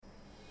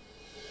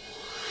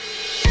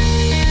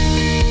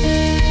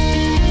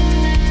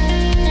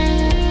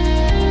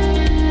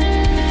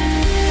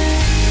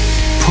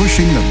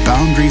pushing the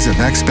boundaries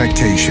of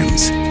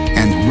expectations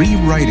and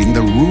rewriting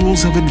the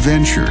rules of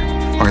adventure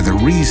are the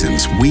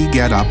reasons we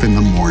get up in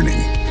the morning.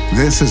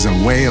 This is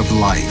a way of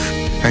life,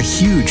 a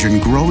huge and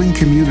growing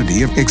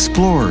community of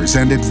explorers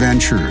and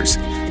adventurers,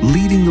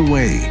 leading the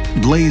way,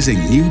 blazing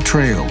new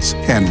trails,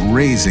 and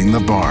raising the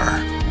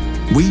bar.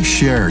 We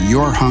share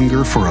your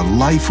hunger for a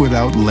life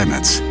without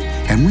limits,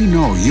 and we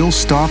know you'll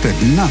stop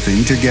at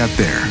nothing to get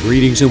there.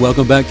 Greetings and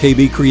welcome back,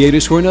 KB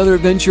Creators, for another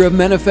adventure of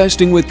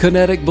manifesting with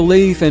kinetic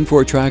belief and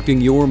for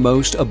attracting your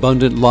most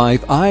abundant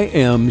life. I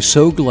am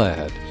so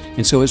glad,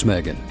 and so is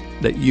Megan,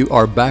 that you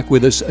are back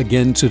with us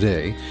again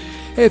today.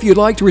 Hey, if you'd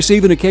like to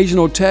receive an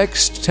occasional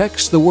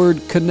text the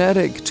word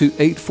kinetic to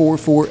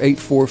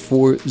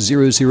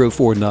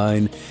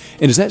 844-844-0049.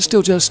 And is that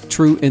still just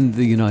true in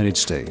the United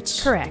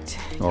States? Correct.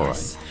 All right.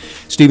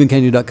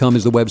 StephenCanyon.com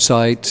is the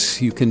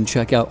website. You can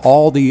check out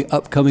all the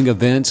upcoming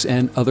events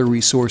and other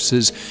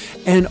resources.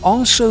 And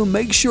also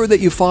make sure that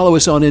you follow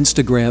us on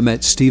Instagram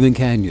at Stephen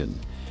Canyon.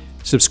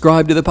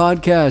 Subscribe to the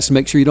podcast.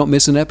 Make sure you don't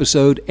miss an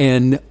episode.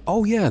 And,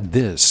 what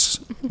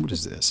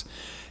is this?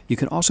 You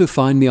can also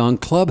find me on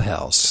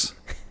Clubhouse.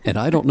 And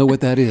I don't know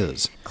what that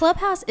is.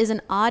 Clubhouse is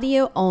an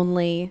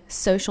audio-only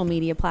social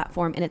media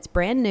platform, and it's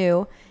brand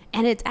new.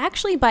 And it's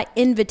actually by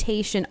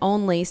invitation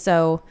only,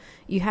 so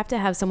you have to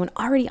have someone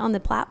already on the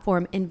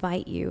platform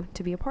invite you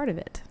to be a part of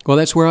it. Well,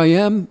 that's where I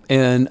am,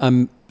 and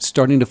I'm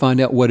starting to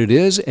find out what it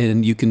is,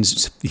 and you can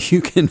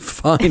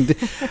find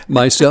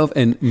myself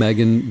and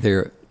Megan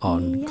there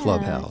on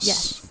Clubhouse.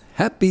 Yes.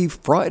 Happy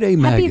Friday,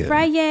 Megan. Happy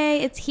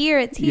Friday. It's here.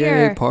 It's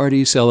here. Yay,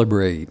 party,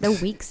 celebrate. The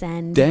week's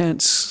end.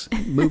 Dance,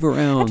 move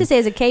around. I have to say,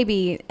 as a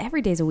KB,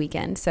 every day's a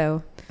weekend,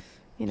 so...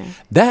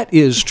 That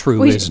is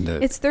true, isn't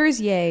it? It's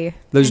Thursday.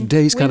 Those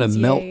days kind of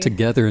melt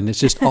together, and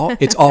it's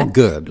all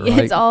good, right?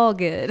 It's all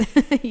good.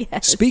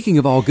 Yes. Speaking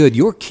of all good,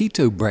 your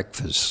keto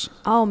breakfast.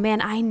 Oh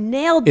man, I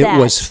nailed that. It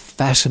was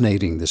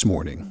fascinating this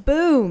morning.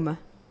 Boom.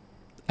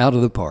 Out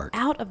of the park.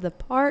 Out of the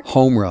park.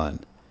 Home run.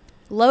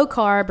 Low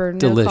carb or no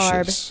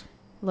Delicious. carb.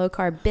 Low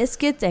carb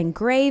biscuits and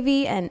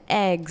gravy and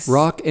eggs.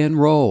 Rock and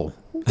roll.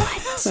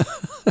 What?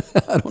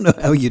 I don't know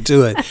how you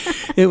do it.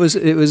 It was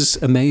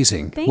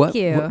amazing. Thank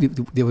you.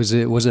 Was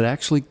it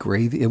actually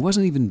gravy? It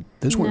wasn't even.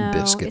 Those weren't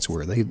biscuits,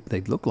 were they? They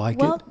looked like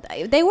it. Well,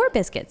 they were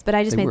biscuits, but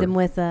I just made them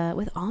with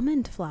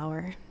almond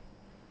flour.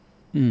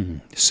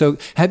 So,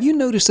 have you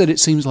noticed that it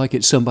seems like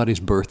it's somebody's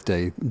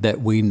birthday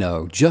that we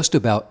know just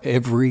about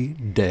every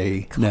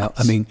day now?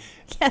 I mean,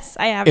 yes,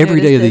 I have.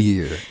 Every day of the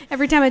year.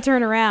 Every time I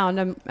turn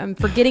around, I'm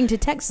forgetting to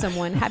text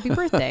someone happy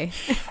birthday.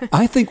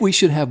 I think we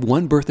should have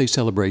one birthday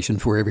celebration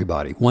for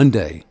everybody, one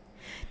day.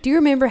 Do you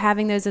remember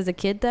having those as a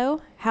kid,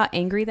 though? How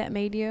angry that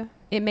made you?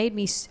 It made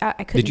me.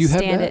 I couldn't stand it. Did you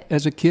have that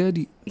as a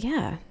kid?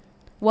 Yeah.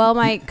 Well,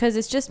 because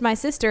it's just my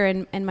sister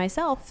and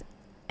myself,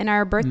 and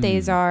our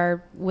birthdays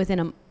are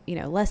within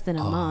less than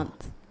a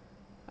month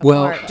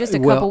apart, just a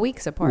couple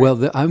weeks apart.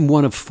 Well, I'm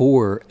one of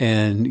four,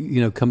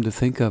 and, come to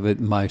think of it,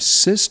 my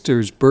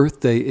sister's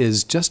birthday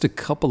is just a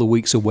couple of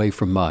weeks away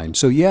from mine.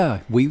 So, yeah,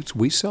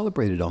 we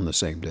celebrated on the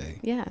same day.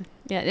 Yeah.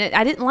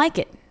 I didn't like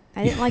it.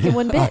 I didn't like it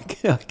one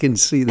bit. I can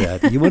see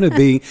that. You want to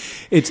be,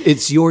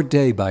 it's your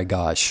day, by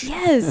gosh.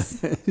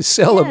 Yes.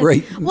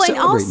 Celebrate. Yes. Well, and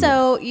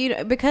also,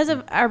 because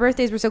of our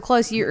birthdays were so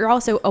close, you're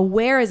also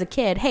aware as a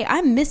kid, hey,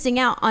 I'm missing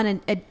out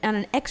on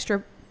an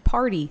extra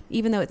party,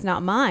 even though it's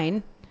not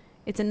mine.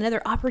 It's another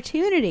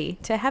opportunity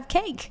to have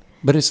cake.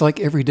 But it's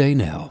like every day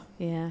now.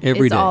 Yeah,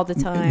 every day. All the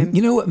time.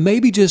 You know what?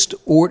 Maybe just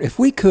if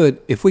we could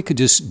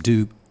just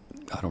do,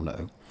 I don't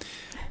know,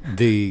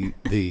 the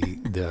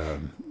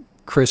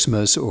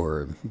Christmas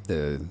or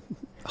the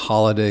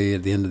holiday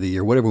at the end of the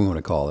year, whatever we want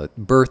to call it,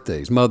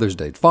 birthdays, Mother's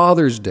Day,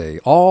 Father's Day,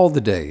 all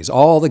the days,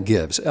 all the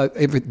gifts,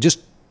 just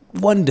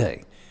one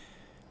day.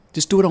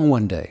 Just do it on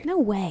one day. No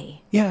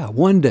way. Yeah,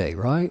 one day,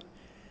 right?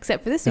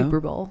 Except for the Super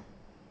Bowl.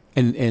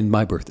 And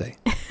my birthday.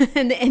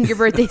 and your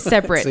birthday's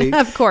separate,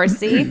 of course,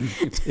 see?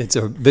 It's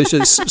a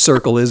vicious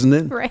circle, isn't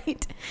it?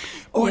 Right.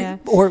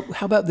 Or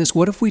how about this?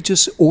 What if we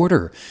just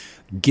order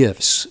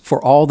gifts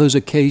for all those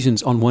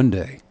occasions on one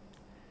day?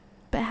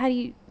 But how do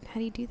you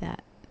do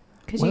that?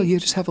 Well, you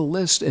just have a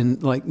list,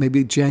 and like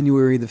maybe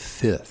January the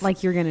 5th.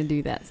 Like you're going to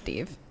do that,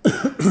 Steve.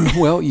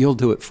 Well, you'll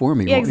do it for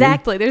me, yeah, won't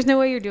exactly. you? There's no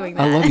way you're doing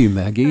that. I love you,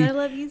 Maggie. I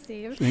love you,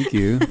 Steve. Thank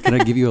you. Can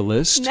I give you a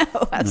list? No,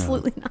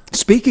 absolutely not.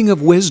 Speaking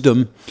of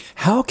wisdom,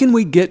 how can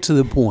we get to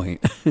the point?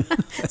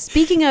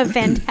 Speaking of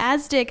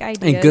fantastic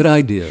ideas. And good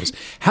ideas.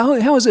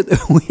 How is it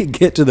that we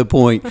get to the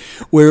point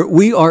where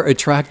we are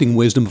attracting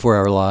wisdom for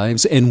our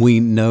lives and we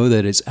know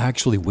that it's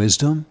actually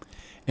wisdom?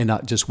 And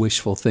not just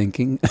wishful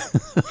thinking.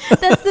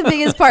 That's the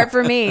biggest part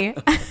for me.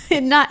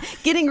 And not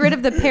getting rid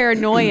of the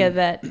paranoia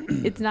that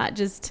it's not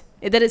just,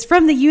 that it's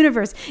from the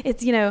universe.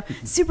 It's,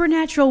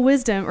 supernatural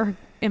wisdom. Or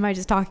am I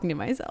just talking to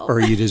myself? Or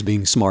are you just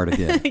being smart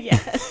again?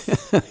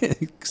 Yes.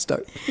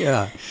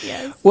 Yeah.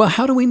 Yes. Well,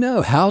 how do we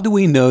know? How do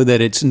we know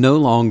that it's no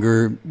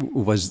longer,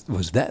 was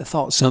that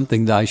thought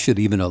something that I should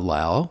even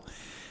allow?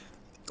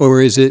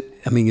 Or is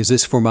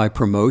this for my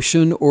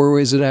promotion? Or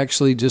is it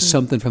actually just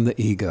something from the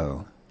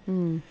ego?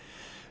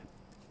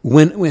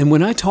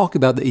 when I talk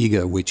about the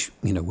ego, which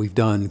we've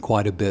done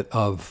quite a bit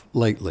of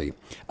lately,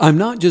 I'm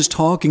not just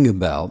talking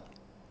about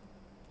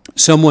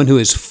someone who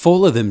is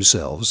full of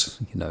themselves.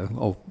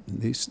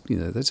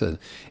 That's an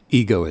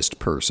egoist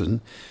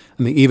person.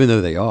 I mean, even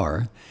though they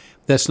are,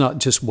 that's not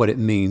just what it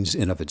means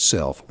in of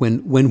itself.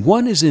 When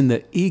one is in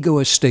the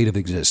egoist state of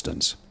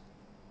existence,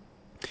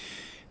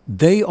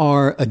 they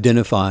are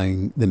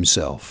identifying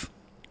themselves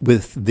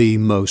with the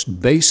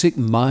most basic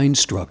mind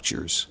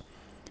structures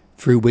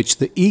through which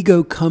the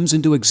ego comes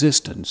into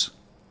existence.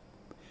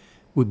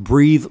 We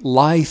breathe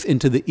life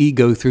into the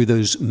ego through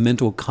those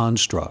mental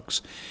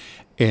constructs.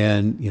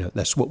 And,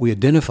 that's what we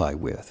identify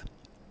with.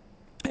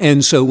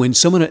 And so when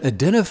someone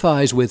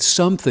identifies with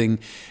something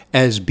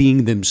as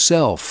being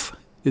themselves,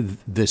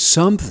 the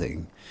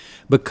something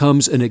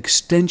becomes an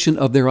extension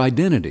of their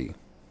identity.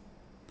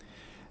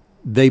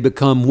 They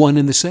become one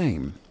and the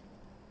same.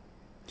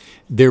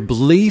 Their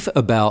belief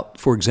about,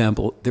 for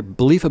example, their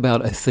belief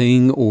about a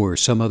thing or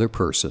some other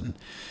person,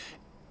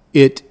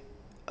 it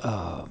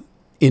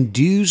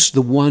endues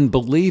the one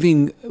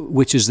believing,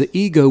 which is the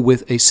ego,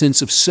 with a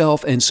sense of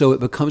self, and so it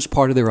becomes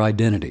part of their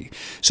identity.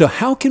 So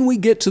how can we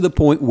get to the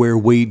point where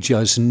we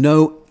just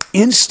know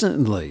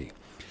instantly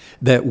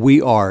that we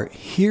are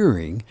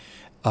hearing,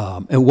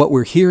 and what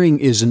we're hearing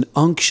is an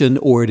unction,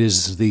 or it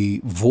is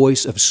the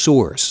voice of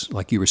source,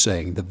 like you were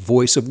saying, the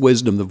voice of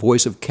wisdom, the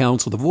voice of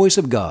counsel, the voice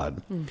of God,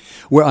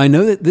 where I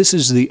know that this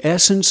is the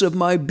essence of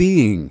my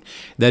being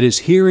that is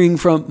hearing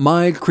from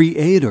my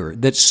Creator,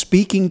 that's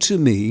speaking to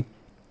me,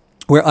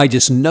 where I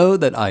just know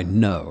that I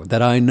know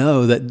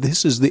that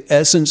this is the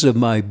essence of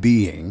my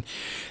being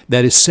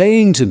that is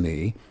saying to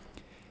me,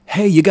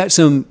 hey, you got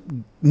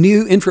some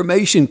new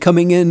information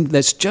coming in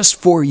that's just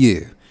for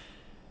you.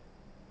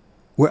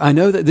 Where I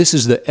know that this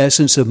is the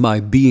essence of my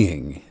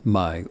being,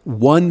 my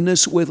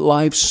oneness with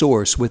life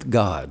source, with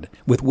God,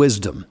 with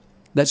wisdom,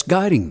 that's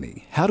guiding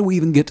me. How do we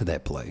even get to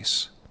that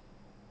place?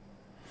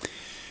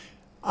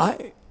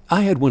 I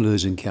had one of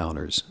those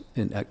encounters,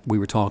 and we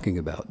were talking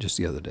about just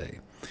the other day.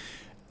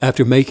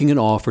 After making an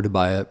offer to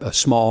buy a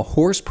small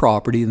horse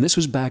property, and this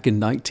was back in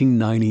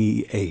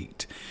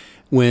 1998,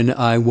 when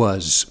I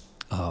was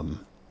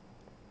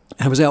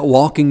out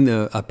walking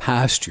a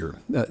pasture.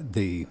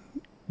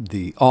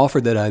 The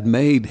offer that I'd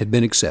made had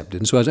been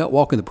accepted, and so I was out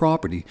walking the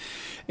property,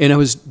 and I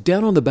was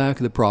down on the back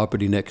of the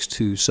property next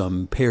to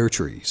some pear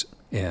trees,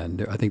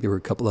 and I think there were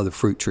a couple other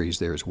fruit trees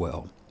there as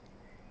well.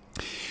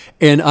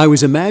 And I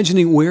was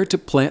imagining where to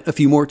plant a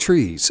few more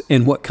trees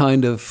and what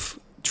kind of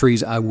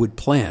trees I would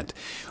plant,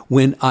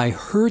 when I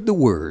heard the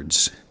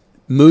words,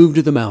 "Move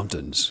to the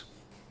mountains,"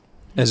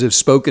 as if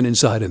spoken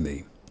inside of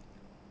me.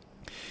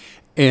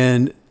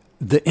 And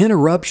the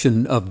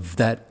interruption of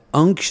that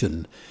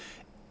unction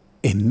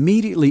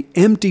immediately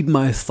emptied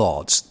my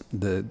thoughts,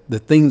 the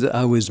things that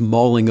I was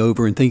mulling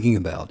over and thinking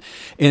about.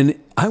 And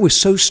I was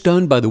so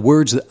stunned by the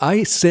words that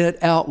I said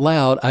out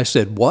loud. I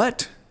said,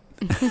 "What?"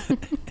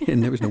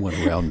 And there was no one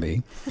around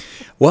me.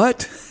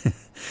 "What?"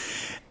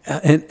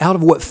 And out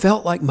of what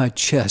felt like my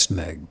chest,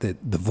 Meg,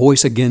 the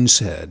voice again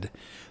said,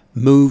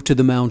 "Move to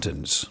the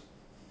mountains."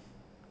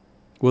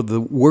 Well, the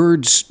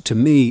words to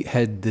me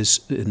had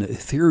an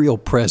ethereal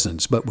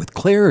presence, but with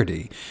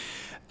clarity.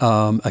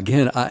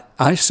 Again,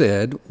 I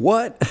said,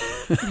 "What?"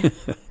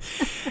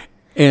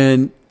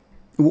 And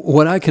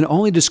what I can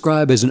only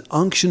describe as an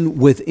unction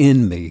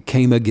within me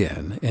came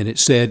again, and it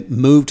said,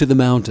 "Move to the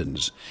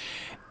mountains."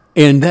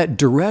 And that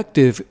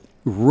directive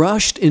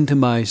rushed into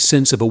my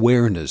sense of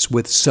awareness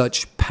with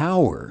such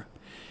power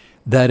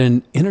that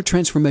an inner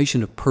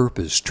transformation of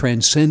purpose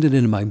transcended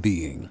into my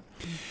being.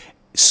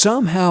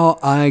 Somehow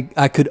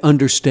I could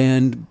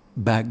understand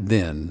back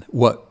then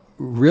what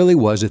really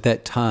was at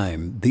that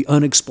time the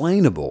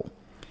unexplainable.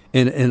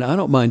 And I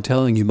don't mind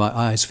telling you, my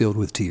eyes filled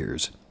with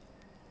tears.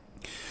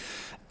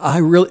 I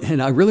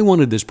really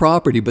wanted this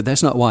property, but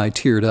that's not why I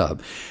teared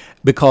up,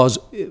 because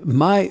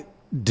my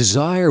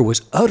desire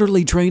was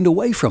utterly drained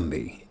away from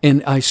me.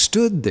 And I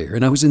stood there,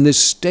 and I was in this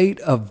state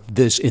of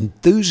this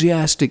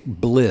enthusiastic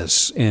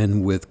bliss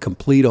and with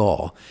complete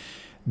awe.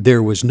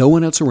 There was no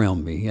one else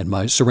around me, and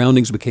my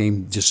surroundings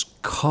became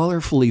just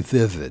colorfully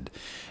vivid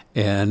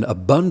and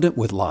abundant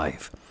with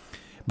life.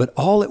 But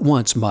all at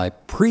once, my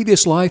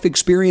previous life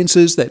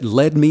experiences that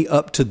led me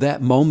up to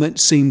that moment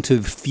seemed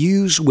to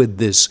fuse with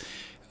this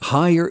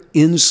higher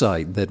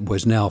insight that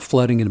was now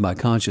flooding into my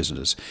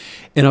consciousness.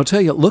 And I'll tell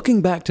you,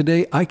 looking back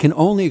today, I can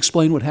only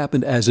explain what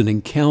happened as an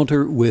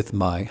encounter with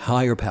my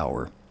higher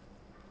power,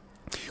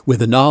 with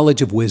the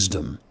knowledge of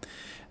wisdom,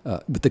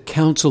 with the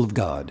counsel of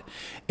God.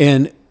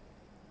 And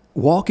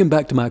walking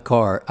back to my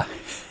car,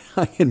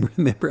 I can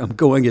remember I'm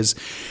going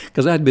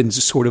because I'd been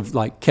sort of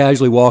like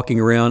casually walking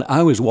around.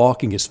 I was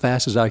walking as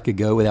fast as I could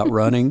go without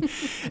running.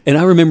 And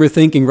I remember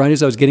thinking right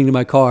as I was getting to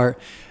my car,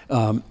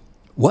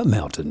 what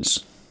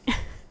mountains?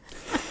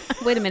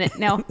 Wait a minute.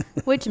 Now,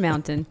 which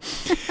mountain?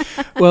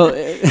 Well,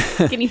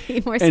 can you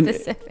be more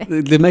specific?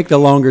 To make the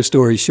longer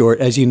story short,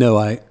 as you know,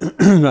 I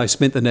I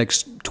spent the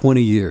next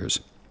 20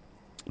 years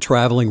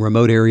traveling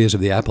remote areas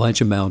of the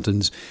Appalachian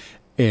Mountains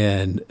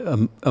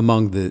and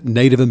among the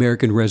Native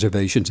American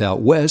reservations out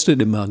west and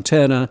in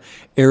Montana,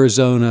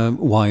 Arizona,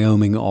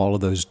 Wyoming, all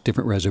of those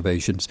different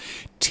reservations,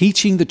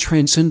 teaching the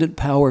transcendent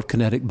power of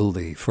kinetic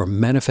belief for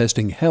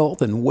manifesting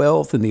health and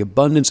wealth and the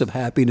abundance of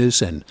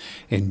happiness and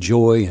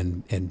joy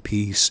and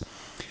peace.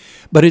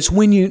 But it's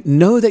when you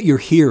know that you're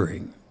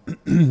hearing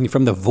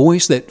from the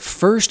voice that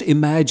first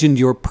imagined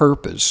your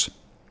purpose,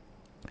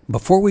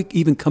 before we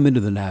even come into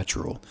the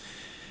natural,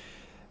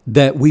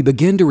 that we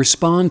begin to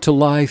respond to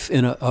life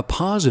in a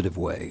positive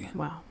way.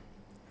 Wow.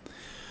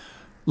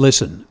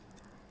 Listen,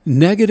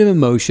 negative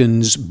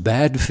emotions,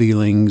 bad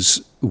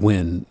feelings,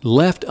 when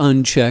left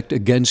unchecked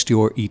against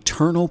your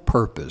eternal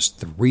purpose,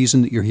 the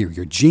reason that you're here,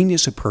 your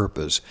genius of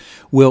purpose,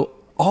 will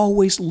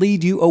always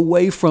lead you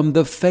away from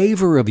the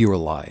favor of your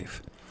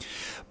life.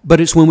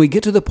 But it's when we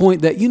get to the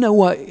point that, you know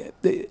what,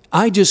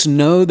 I just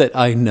know that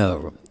I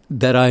know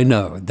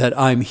that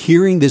I'm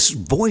hearing this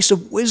voice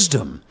of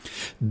wisdom,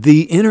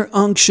 the inner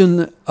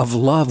unction of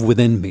love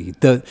within me.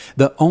 That's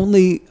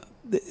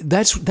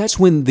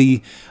when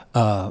the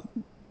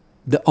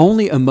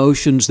only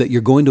emotions that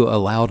you're going to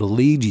allow to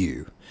lead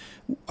you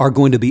are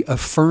going to be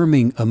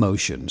affirming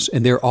emotions,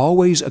 and they're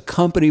always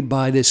accompanied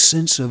by this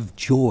sense of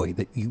joy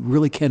that you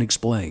really can't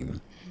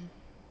explain.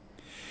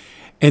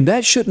 And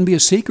that shouldn't be a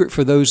secret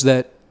for those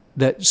that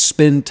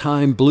spend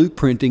time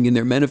blueprinting in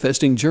their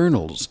manifesting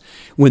journals.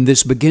 When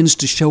this begins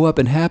to show up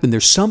and happen,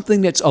 there's something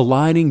that's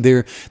aligning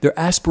their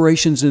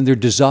aspirations and their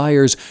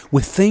desires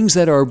with things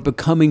that are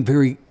becoming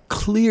very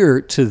clear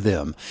to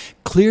them,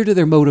 clear to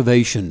their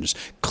motivations,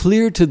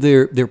 clear to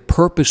their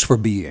purpose for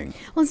being.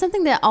 Well,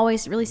 something that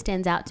always really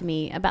stands out to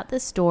me about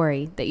this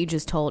story that you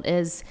just told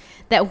is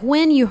that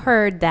when you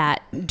heard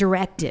that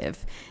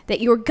directive,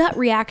 that your gut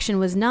reaction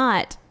was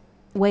not,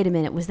 wait a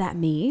minute, was that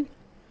me?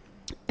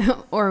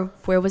 Or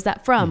where was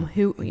that from?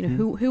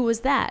 Who was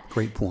that?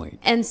 Great point.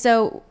 And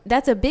so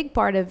that's a big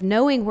part of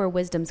knowing where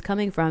wisdom's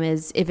coming from.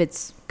 Is if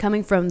it's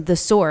coming from the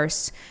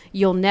source,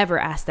 you'll never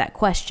ask that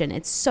question.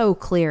 It's so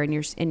clear in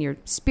your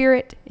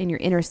spirit, in your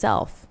inner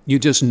self. You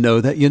just know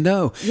that you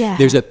know. Yeah.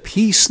 There's a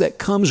peace that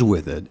comes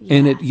with it,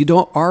 and you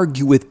don't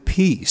argue with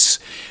peace.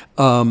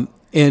 And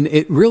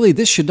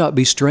this should not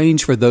be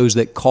strange for those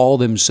that call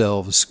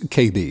themselves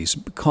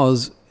KBs,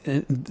 because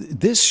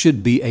this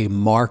should be a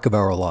mark of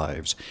our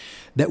lives,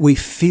 that we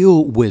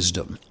feel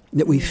wisdom,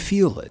 that we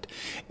feel it,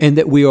 and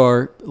that we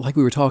are, like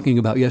we were talking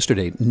about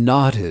yesterday,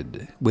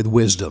 knotted with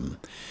wisdom,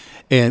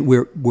 and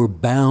we're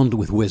bound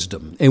with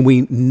wisdom, and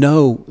we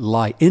know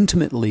light,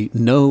 intimately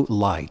know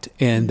light,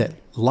 and that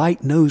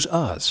light knows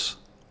us.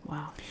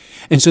 Wow.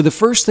 And so the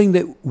first thing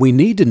that we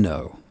need to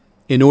know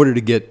in order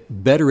to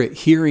get better at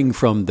hearing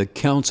from the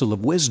counsel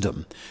of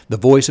wisdom, the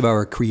voice of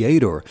our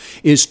Creator,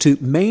 is to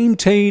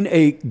maintain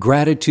a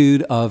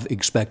gratitude of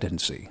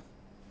expectancy.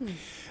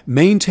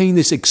 Maintain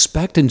this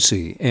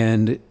expectancy,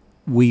 and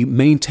we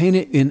maintain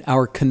it in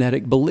our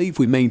kinetic belief.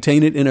 We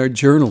maintain it in our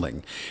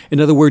journaling. In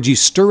other words, you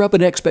stir up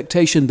an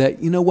expectation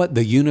that, you know what,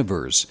 the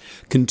universe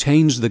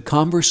contains the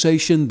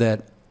conversation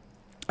that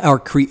our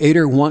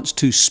Creator wants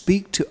to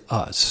speak to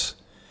us.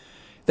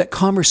 That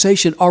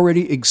conversation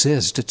already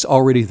exists. It's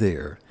already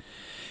there.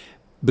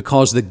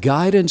 Because the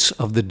guidance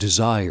of the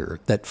desire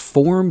that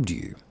formed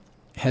you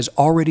has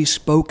already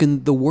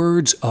spoken the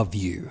words of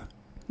you.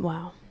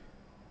 Wow.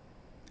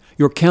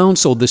 Your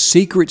counsel, the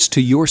secrets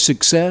to your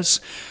success,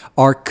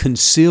 are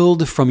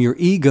concealed from your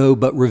ego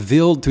but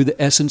revealed through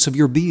the essence of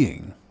your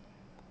being.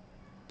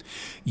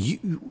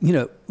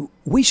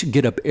 We should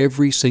get up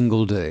every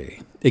single day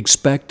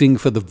expecting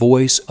for the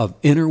voice of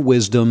inner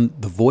wisdom,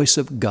 the voice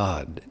of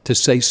God, to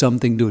say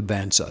something to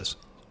advance us.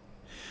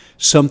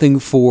 Something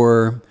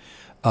for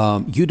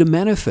you to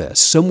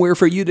manifest, somewhere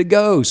for you to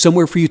go,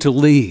 somewhere for you to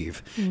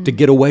leave, to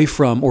get away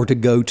from or to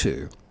go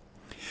to.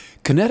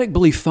 Kinetic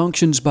belief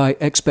functions by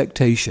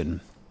expectation,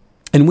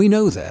 and we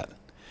know that.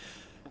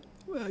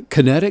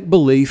 Kinetic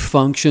belief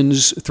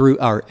functions through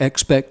our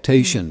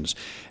expectations.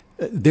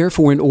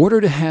 Therefore, in order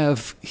to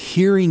have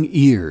hearing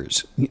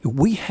ears,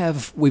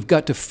 we've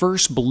got to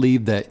first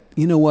believe that,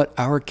 you know what,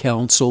 our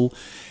counsel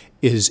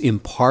is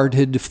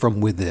imparted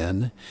from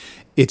within.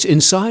 It's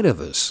inside of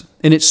us,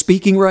 and it's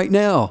speaking right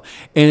now,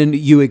 and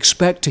you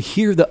expect to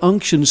hear the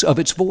unctions of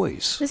its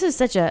voice. This is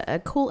such a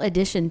cool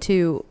addition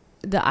to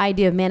the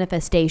idea of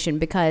manifestation,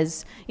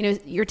 because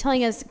you're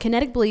telling us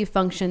kinetic belief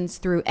functions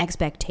through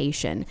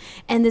expectation,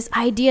 and this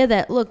idea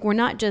that, look, we're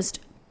not just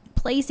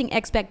placing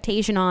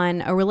expectation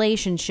on a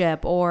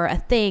relationship or a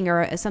thing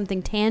or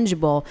something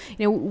tangible.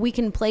 We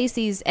can place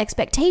these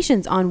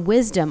expectations on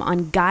wisdom,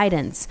 on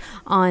guidance,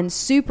 on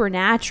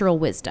supernatural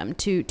wisdom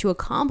to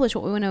accomplish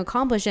what we want to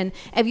accomplish. And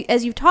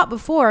as you've taught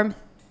before,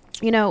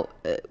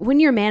 when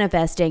you're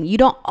manifesting, you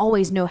don't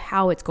always know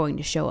how it's going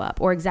to show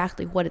up or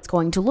exactly what it's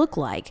going to look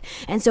like.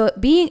 And so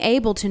being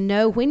able to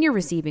know when you're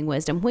receiving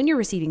wisdom, when you're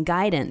receiving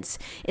guidance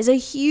is a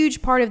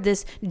huge part of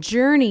this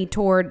journey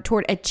toward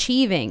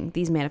achieving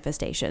these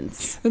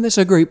manifestations. And that's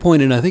a great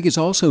point. And I think it's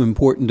also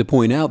important to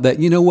point out that,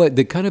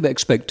 the kind of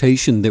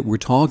expectation that we're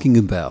talking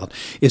about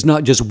is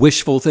not just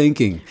wishful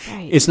thinking.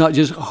 Right. It's not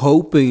just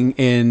hoping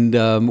and,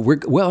 I'm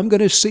going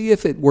to see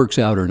if it works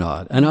out or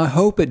not. And I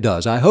hope it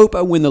does. I hope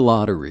I win the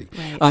lottery.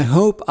 Right. I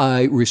hope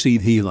I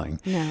receive healing.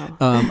 No.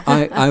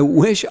 I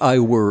wish I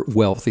were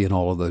wealthy and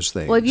all of those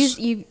things. Well,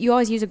 you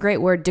always use a great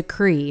word,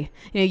 decree.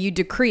 You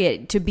decree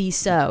it to be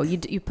so.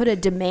 You put a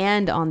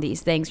demand on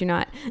these things. You're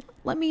not,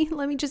 let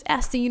me just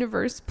ask the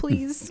universe,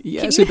 please.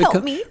 Yes, Can you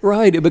help me?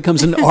 Right. It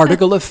becomes an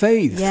article of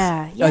faith.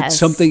 Yeah,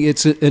 yes.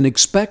 It's an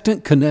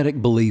expectant kinetic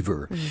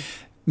believer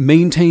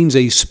maintains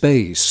a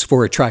space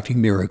for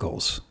attracting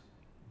miracles.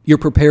 You're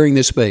preparing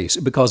the space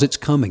because it's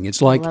coming.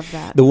 It's like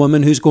the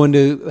woman who's going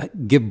to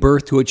give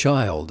birth to a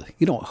child.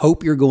 You don't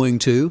hope you're going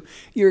to.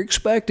 You're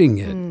expecting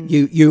it.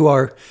 You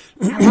are.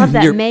 I love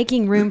that,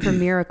 making room for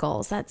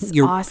miracles. That's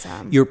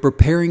awesome. You're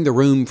preparing the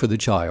room for the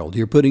child.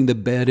 You're putting the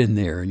bed in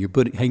there, and you're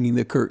hanging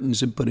the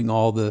curtains and putting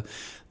all the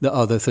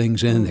other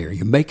things in there.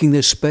 You're making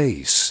this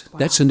space. Wow.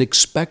 That's an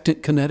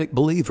expectant kinetic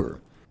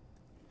believer.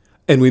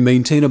 And we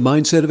maintain a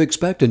mindset of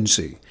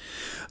expectancy.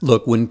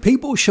 Look, when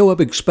people show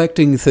up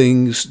expecting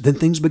things, then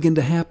things begin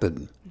to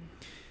happen.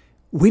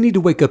 We need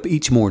to wake up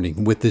each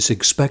morning with this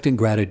expectant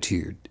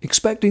gratitude,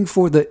 expecting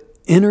for the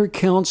inner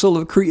counsel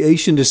of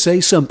creation to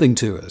say something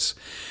to us.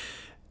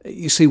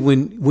 You see,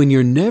 when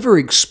you're never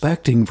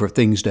expecting for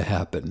things to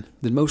happen,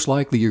 then most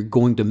likely you're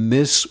going to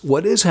miss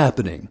what is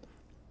happening.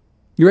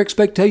 Your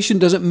expectation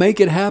doesn't make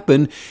it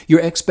happen.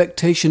 Your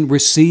expectation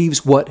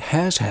receives what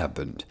has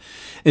happened.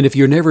 And if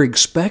you're never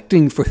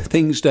expecting for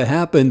things to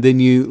happen, then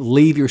you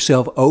leave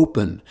yourself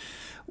open,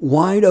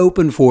 wide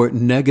open for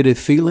negative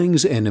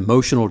feelings and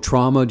emotional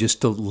trauma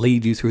just to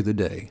lead you through the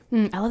day.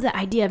 I love that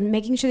idea of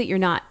making sure that you're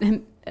not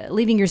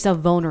leaving yourself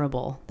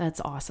vulnerable.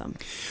 That's awesome.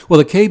 Well,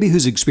 the KB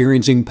who's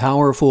experiencing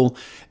powerful,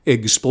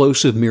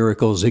 explosive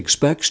miracles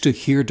expects to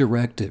hear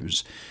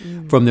directives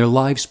from their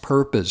life's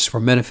purpose for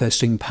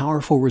manifesting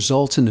powerful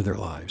results into their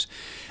lives.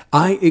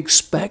 I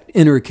expect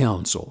inner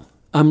counsel.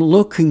 I'm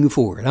looking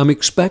for it. I'm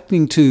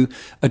expecting to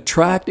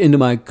attract into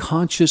my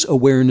conscious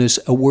awareness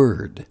a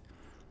word,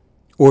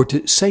 or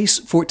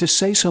for it to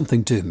say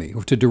something to me,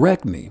 or to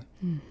direct me.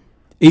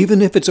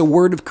 Even if it's a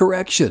word of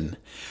correction,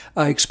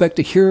 I expect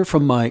to hear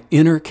from my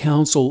inner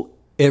counsel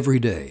every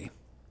day.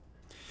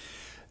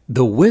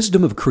 The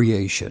wisdom of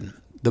creation,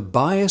 the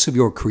bias of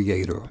your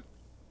Creator,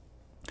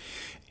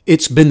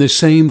 it's been the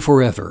same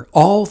forever.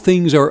 All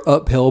things are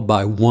upheld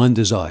by one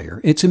desire.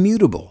 It's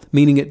immutable,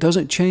 meaning it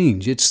doesn't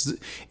change. It's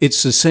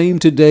the same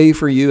today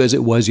for you as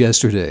it was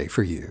yesterday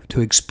for you, to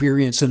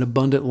experience an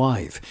abundant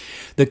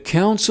life. The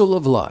counsel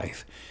of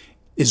life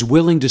is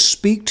willing to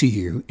speak to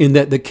you in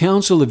that the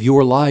counsel of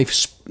your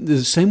life,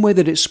 the same way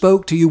that it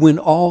spoke to you when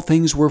all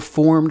things were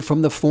formed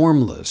from the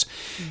formless.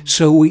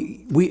 So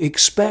we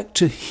expect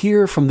to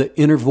hear from the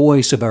inner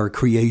voice of our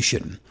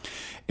creation,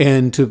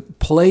 and to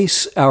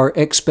place our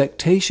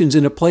expectations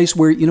in a place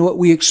where,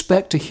 we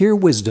expect to hear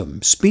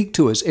wisdom speak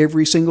to us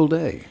every single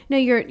day. No,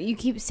 you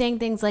keep saying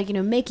things like,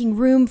 making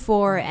room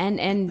for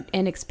and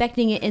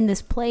expecting it in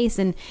this place.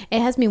 And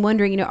it has me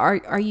wondering,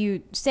 are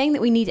you saying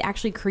that we need to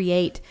actually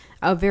create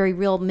a very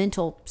real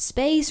mental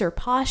space or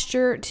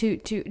posture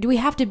do we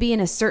have to be in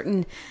a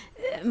certain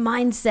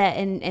mindset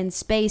and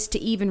space to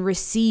even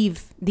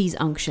receive these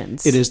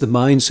unctions? It is the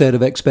mindset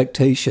of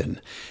expectation.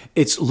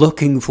 It's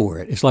looking for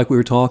it. It's like we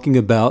were talking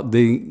about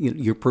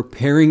you're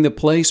preparing the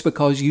place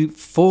because you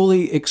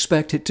fully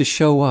expect it to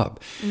show up.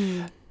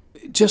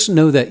 Just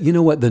know that,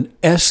 the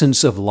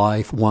essence of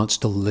life wants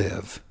to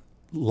live.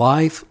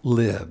 Life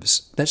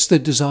lives. That's the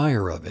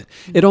desire of it.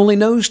 It only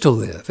knows to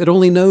live. It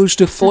only knows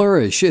to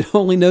flourish. It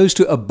only knows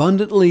to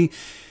abundantly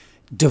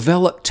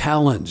develop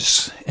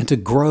talents and to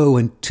grow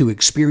and to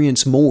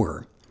experience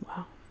more.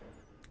 Wow.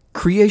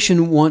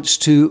 Creation wants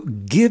to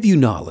give you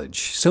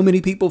knowledge. So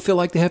many people feel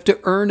like they have to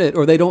earn it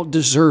or they don't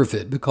deserve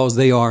it because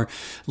they are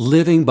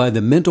living by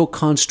the mental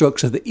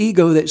constructs of the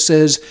ego that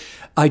says,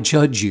 I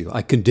judge you,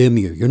 I condemn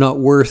you, you're not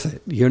worth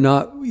it, you're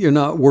not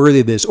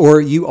worthy of this,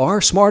 or you are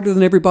smarter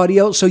than everybody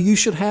else, so you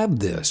should have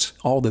this,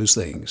 all those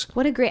things.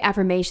 What a great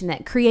affirmation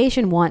that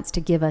creation wants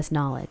to give us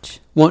knowledge.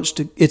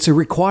 It's a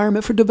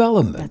requirement for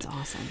development. That's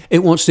awesome. It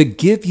wants to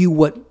give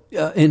you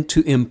and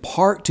to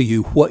impart to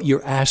you what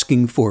you're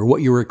asking for,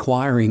 what you're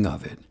requiring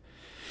of it,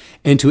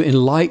 and to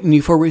enlighten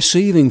you for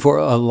receiving, for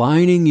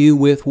aligning you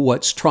with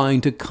what's trying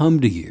to come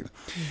to you.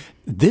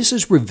 This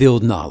is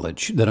revealed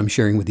knowledge that I'm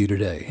sharing with you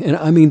today. And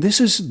I mean,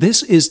 this is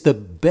the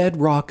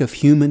bedrock of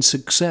human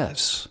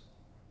success.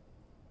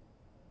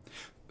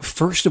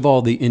 First of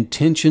all, the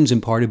intentions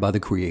imparted by the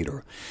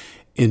Creator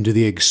into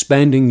the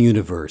expanding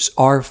universe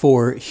are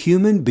for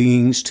human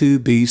beings to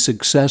be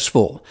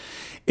successful.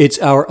 It's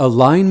our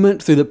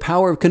alignment through the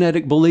power of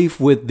kinetic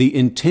belief with the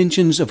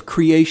intentions of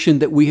creation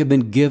that we have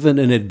been given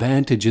an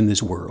advantage in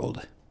this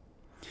world.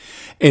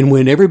 And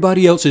when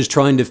everybody else is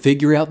trying to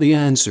figure out the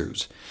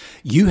answers,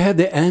 you have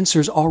the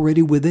answers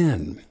already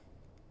within.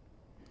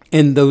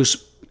 And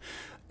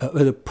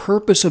the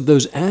purpose of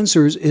those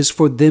answers is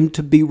for them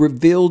to be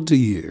revealed to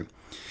you.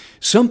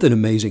 Something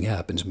amazing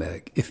happens,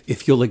 Meg,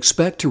 if you'll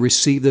expect to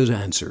receive those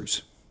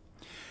answers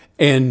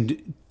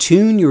and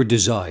tune your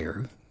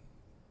desire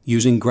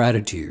using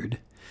gratitude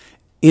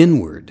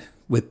inward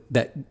with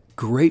that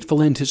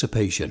grateful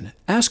anticipation.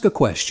 Ask a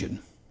question,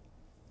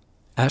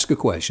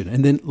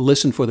 and then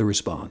listen for the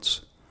response.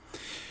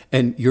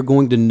 And you're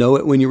going to know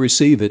it when you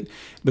receive it,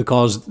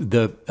 because of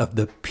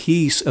the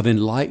peace of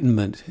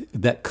enlightenment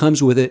that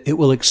comes with it. It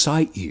will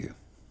excite you.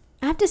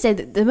 I have to say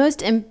that the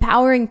most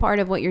empowering part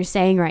of what you're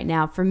saying right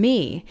now for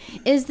me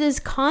is this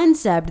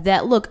concept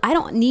that, look, I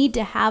don't need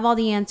to have all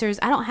the answers.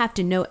 I don't have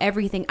to know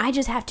everything. I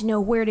just have to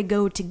know where to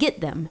go to get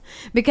them,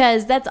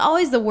 because that's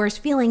always the worst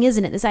feeling,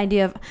 isn't it? This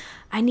idea of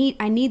I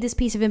need this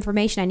piece of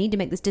information. I need to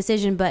make this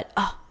decision, but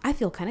I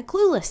feel kind of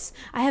clueless.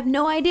 I have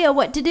no idea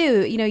what to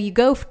do. You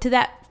go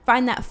to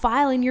find that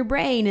file in your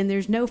brain and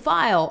there's no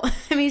file.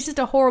 I mean, it's just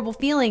a horrible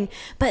feeling.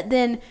 But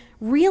then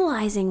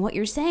realizing what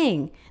you're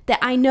saying, that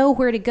I know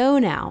where to go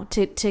now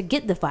to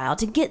get the file,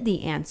 to get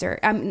the answer.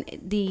 I mean,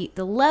 the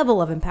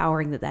level of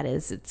empowering that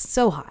is, it's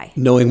so high.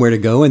 Knowing where to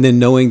go, and then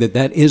knowing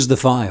that is the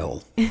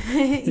file.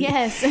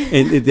 Yes.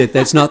 And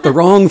that's not the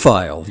wrong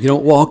file. You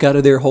don't walk out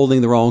of there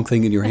holding the wrong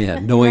thing in your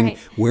hand. Knowing right.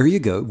 Where you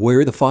go,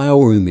 where the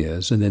file room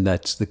is, and then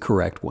that's the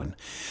correct one.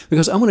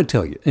 Because I'm going to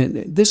tell you, and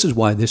this is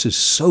why this is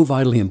so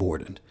vitally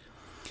important.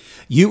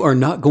 You are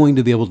not going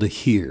to be able to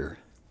hear.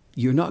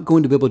 You're not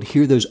going to be able to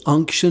hear those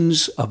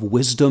unctions of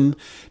wisdom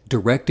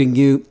directing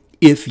you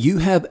if you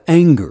have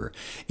anger,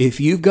 if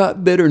you've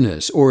got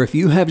bitterness, or if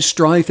you have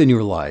strife in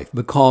your life,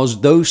 because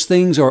those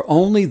things are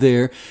only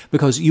there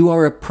because you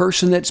are a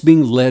person that's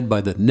being led by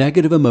the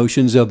negative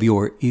emotions of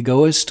your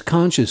egoist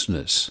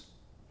consciousness.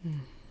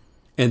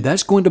 And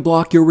that's going to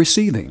block your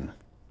receiving.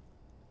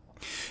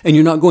 And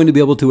you're not going to be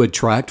able to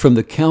attract from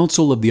the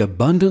counsel of the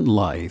abundant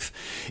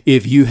life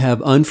if you have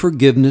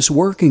unforgiveness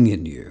working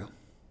in you.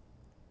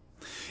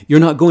 You're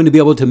not going to be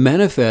able to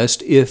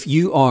manifest if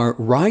you are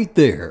right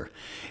there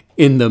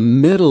in the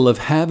middle of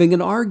having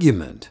an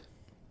argument,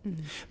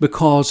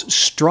 because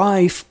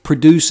strife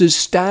produces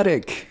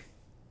static.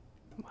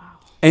 Wow.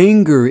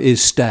 Anger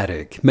is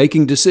static.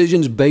 Making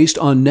decisions based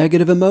on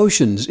negative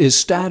emotions is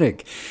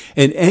static.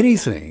 And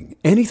anything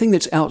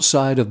that's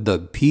outside of the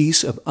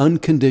peace of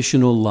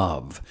unconditional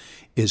love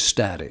is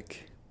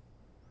static.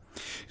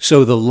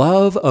 So the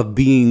love of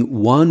being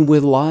one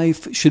with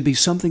life should be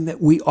something that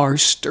we are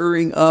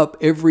stirring up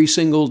every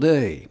single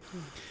day.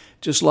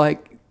 Just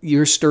like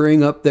you're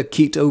stirring up the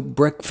keto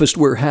breakfast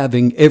we're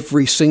having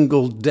every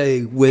single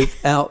day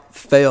without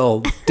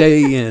fail,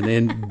 day in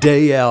and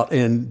day out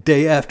and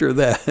day after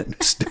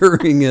that,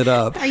 stirring it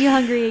up. Are you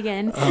hungry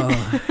again?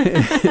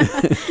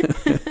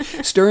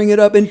 Stirring it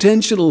up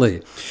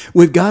intentionally.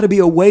 We've got to be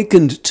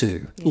awakened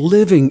to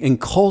living and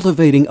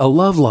cultivating a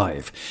love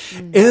life.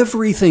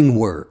 Everything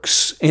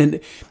works, and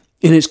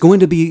it's going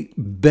to be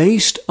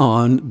based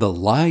on the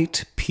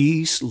light,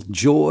 peace,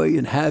 joy,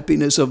 and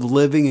happiness of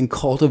living and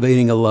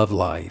cultivating a love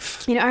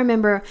life. I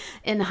remember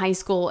in high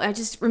school, I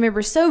just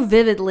remember so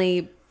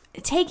vividly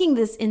taking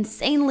this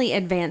insanely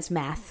advanced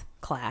math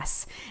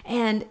class.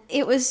 And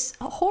it was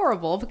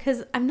horrible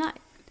because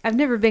I've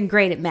never been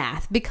great at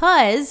math,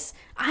 because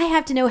I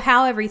have to know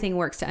how everything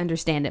works to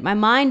understand it. My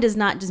mind does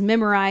not just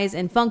memorize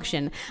and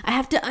function. I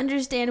have to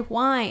understand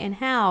why and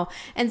how.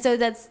 And so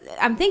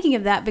I'm thinking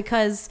of that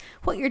because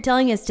what you're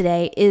telling us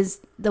today is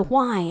the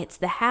why, it's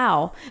the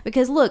how.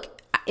 Because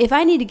look, if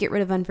I need to get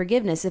rid of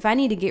unforgiveness, if I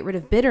need to get rid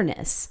of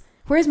bitterness,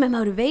 where's my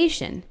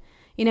motivation?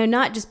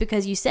 Not just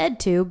because you said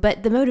to,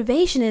 but the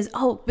motivation is,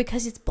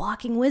 because it's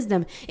blocking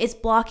wisdom. It's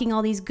blocking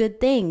all these good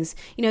things.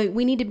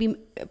 We need to be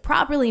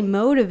properly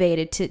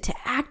motivated to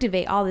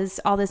activate all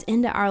this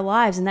into our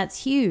lives, and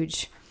that's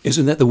huge.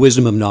 Isn't that the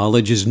wisdom of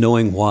knowledge, is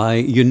knowing why?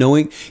 You're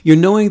knowing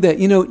that,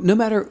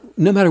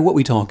 no matter what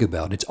we talk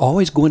about, it's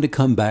always going to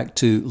come back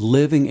to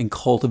living and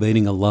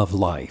cultivating a love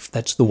life.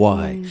 That's the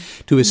why.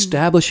 To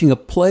establishing a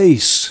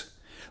place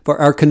for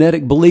our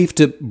kinetic belief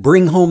to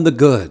bring home the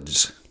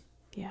goods.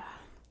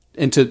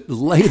 And to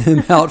lay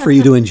them out for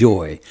you to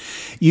enjoy.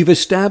 You've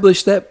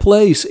established that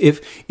place.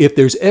 If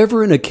there's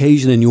ever an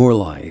occasion in your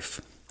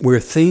life where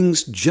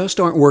things just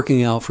aren't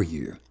working out for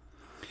you,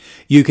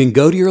 you can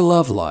go to your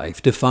love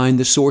life to find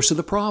the source of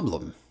the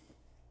problem.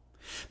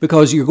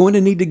 Because you'll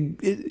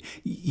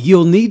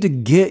need to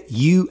get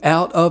you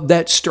out of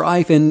that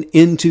strife and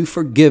into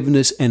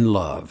forgiveness and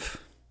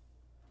love.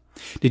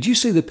 Did you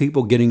see the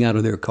people getting out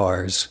of their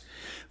cars,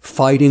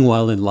 fighting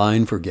while in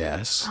line for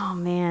gas? Oh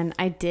man,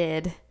 I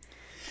did.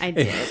 I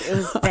did. It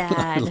was bad.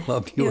 I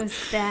loved It you. was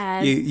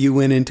bad. You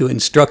went into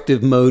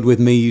instructive mode with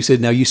me. You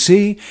said, now you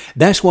see,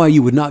 that's why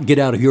you would not get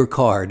out of your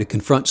car to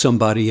confront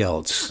somebody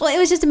else. Well, it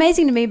was just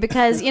amazing to me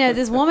because,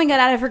 this woman got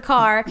out of her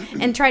car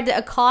and tried to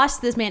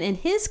accost this man in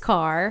his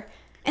car.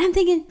 And I'm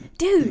thinking,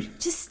 dude,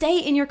 just stay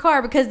in your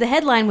car, because the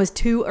headline was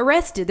 2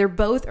 arrested. They're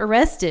both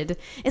arrested.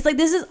 It's like,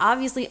 this is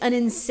obviously an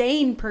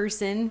insane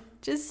person.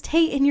 Just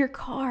stay in your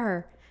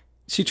car.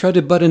 She tried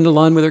to butt into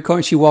line with her car,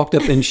 and she walked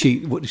up and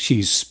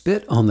she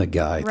spit on the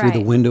guy through the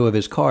Right. window of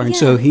his car. And Yeah.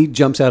 so he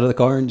jumps out of the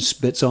car and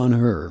spits on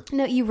her.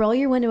 No, you roll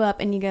your window up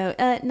and you go,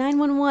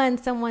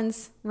 911,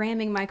 someone's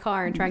ramming my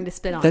car and trying to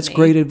spit on That's me.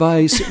 great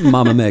advice,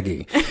 Mama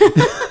Maggie.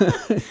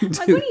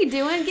 Like, what are you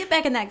doing? Get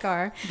back in that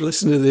car.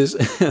 Listen to this,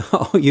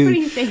 all What are you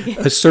you thinking?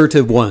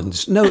 assertive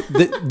ones. No,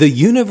 the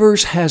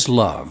universe has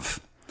love.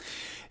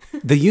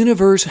 The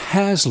universe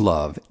has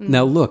love.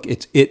 Now look,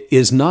 it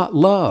is not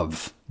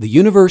love. The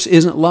universe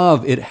isn't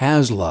love, it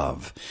has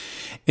love.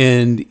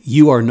 And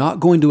you are not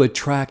going to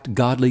attract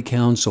godly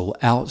counsel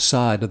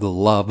outside of the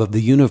love of the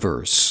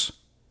universe.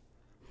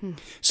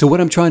 So what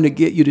I'm trying to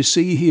get you to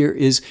see here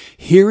is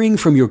hearing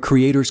from your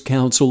Creator's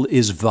counsel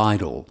is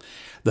vital.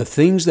 The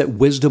things that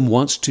wisdom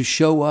wants to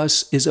show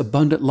us is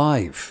abundant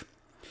life.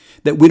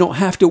 That we don't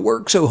have to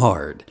work so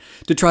hard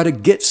to try to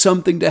get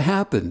something to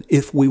happen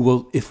if we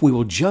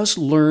will just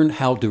learn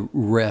how to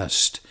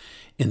rest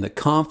in the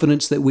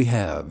confidence that we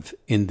have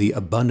in the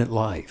abundant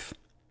life.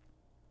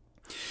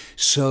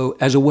 So,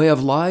 as a way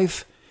of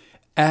life,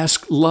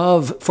 ask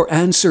love for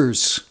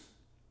answers.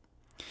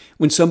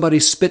 When somebody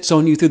spits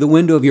on you through the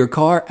window of your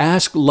car,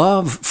 ask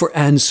love for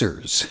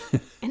answers.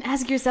 And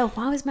ask yourself,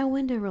 why was my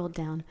window rolled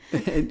down?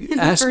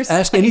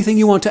 Ask anything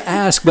you want to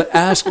ask, but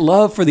ask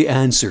love for the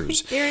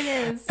answers. There it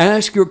is.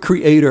 Ask your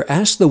Creator.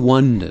 Ask the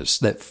oneness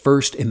that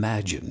first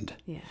imagined.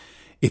 Yeah.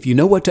 If you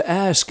know what to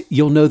ask,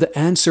 you'll know the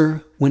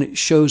answer when it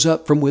shows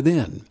up from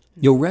within.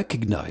 You'll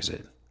recognize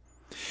it.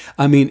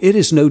 I mean, it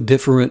is no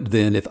different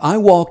than if I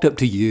walked up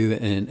to you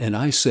and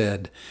I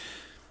said,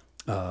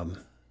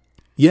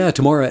 yeah,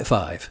 tomorrow at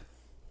 5.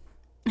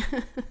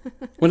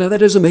 Well, now that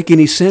doesn't make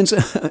any sense.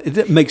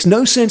 It makes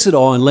no sense at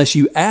all unless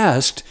you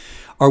asked,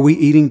 are we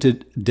eating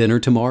dinner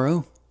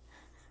tomorrow?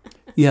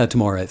 Yeah,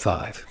 tomorrow at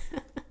 5.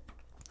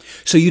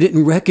 So you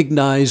didn't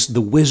recognize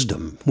the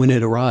wisdom when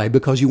it arrived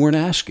because you weren't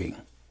asking.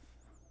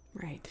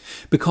 Right.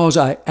 Because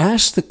I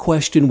ask the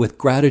question with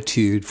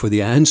gratitude for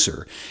the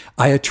answer,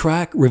 I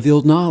attract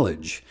revealed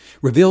knowledge.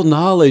 Revealed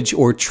knowledge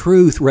or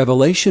truth,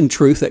 revelation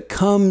truth that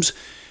comes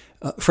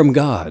from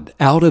God,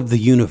 out of the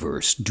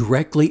universe,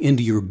 directly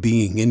into your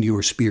being, into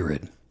your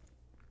spirit.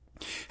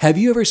 Have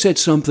you ever said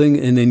something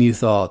and then you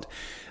thought,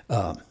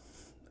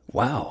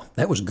 wow,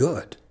 that was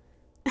good?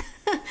 I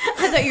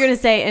thought you were going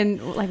to say,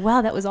 and like,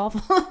 wow, that was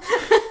awful.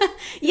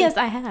 Yes,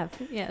 I have.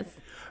 Yes.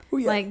 Well,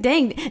 yeah. Like,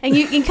 dang. And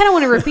you kind of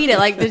want to repeat it.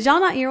 Like, did y'all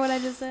not hear what I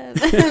just said?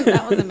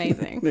 That was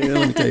amazing. Yeah,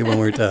 let me tell you one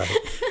more time.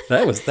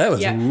 That was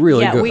Yeah.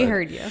 really good. Yeah, we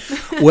heard you.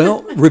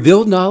 Well,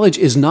 revealed knowledge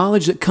is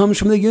knowledge that comes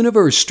from the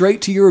universe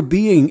straight to your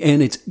being,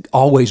 and it's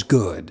always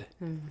good.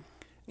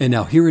 And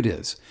now here it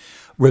is.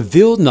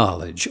 Revealed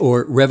knowledge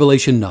or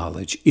revelation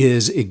knowledge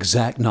is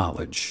exact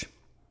knowledge.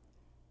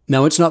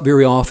 Now, it's not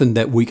very often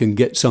that we can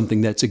get something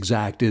that's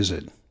exact, is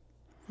it?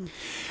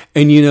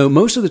 And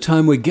most of the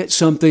time we get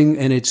something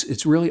and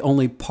it's really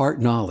only part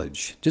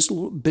knowledge, just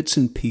little bits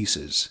and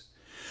pieces.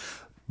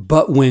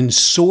 But when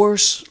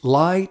Source,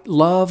 Light,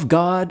 Love,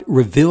 God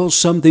reveals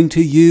something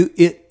to you,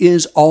 it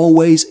is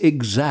always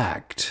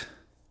exact.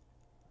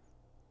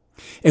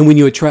 And when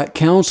you attract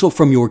counsel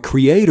from your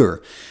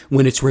Creator,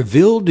 when it's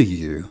revealed to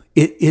you,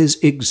 it is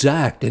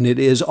exact and it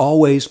is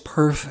always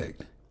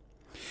perfect.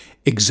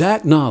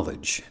 Exact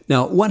knowledge.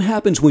 Now, what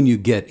happens when you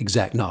get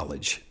exact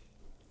knowledge?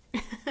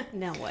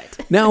 Now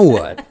what? Now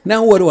what?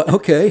 Now what do I?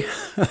 Okay,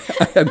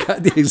 I've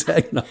got the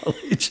exact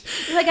knowledge.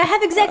 You're like, I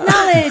have exact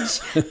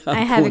knowledge. I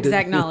have going to-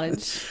 exact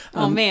knowledge.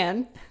 Oh,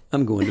 man.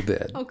 I'm going to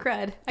bed. Oh,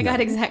 crud. I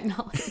got exact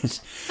knowledge.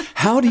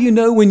 How do you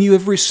know when you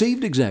have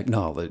received exact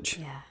knowledge?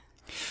 Yeah.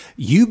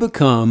 You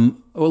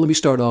become, well, let me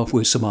start off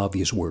with some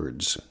obvious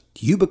words.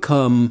 You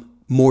become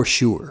more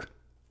sure.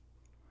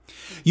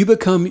 You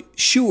become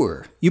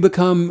sure. You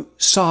become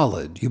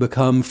solid. You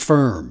become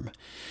firm.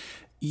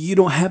 You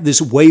don't have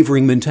this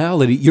wavering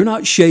mentality. You're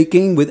not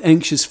shaking with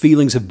anxious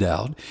feelings of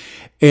doubt,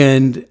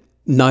 and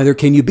neither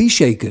can you be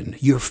shaken.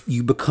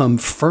 You become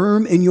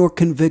firm in your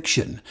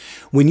conviction.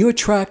 When you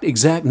attract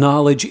exact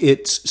knowledge,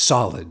 it's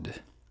solid.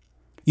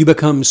 You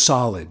become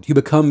solid. You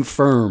become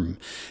firm.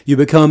 You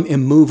become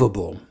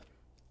immovable,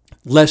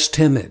 less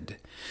timid.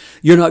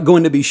 You're not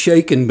going to be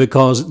shaken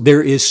because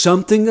there is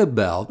something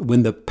about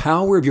when the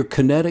power of your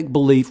kinetic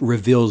belief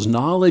reveals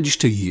knowledge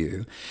to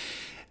you,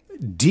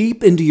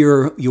 deep into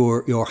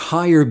your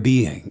higher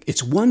being.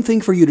 It's one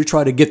thing for you to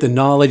try to get the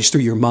knowledge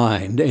through your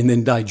mind and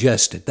then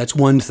digest it. That's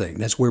one thing.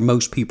 That's where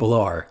most people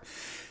are,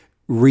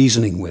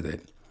 reasoning with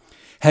it.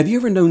 Have you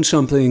ever known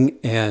something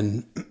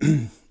and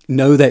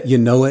know that you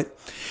know it?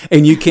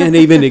 And you can't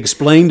even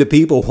explain to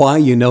people why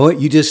you know it.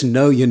 You just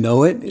know you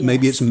know it. Yes.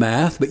 Maybe it's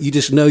math, but you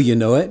just know you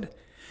know it.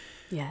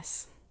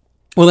 Yes.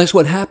 Well, that's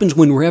what happens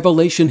when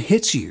revelation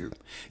hits you.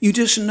 You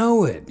just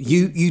know it.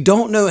 You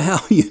don't know how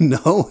you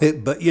know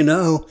it, but you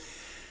know.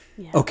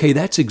 Yeah. Okay,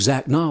 that's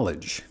exact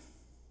knowledge.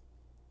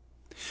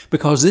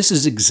 Because this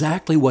is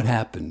exactly what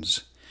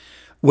happens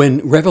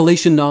when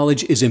revelation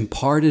knowledge is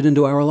imparted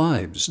into our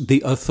lives.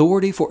 The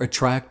authority for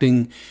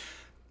attracting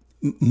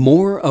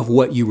more of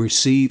what you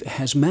receive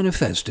has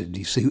manifested,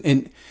 you see.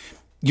 And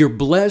you're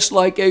blessed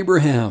like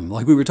Abraham,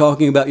 like we were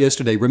talking about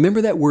yesterday.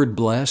 Remember that word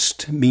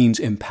blessed means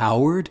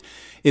empowered.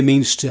 It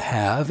means to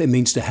have. It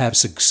means to have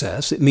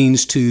success. It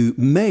means to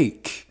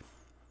make.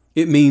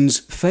 It means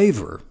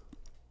favor.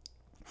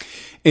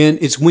 And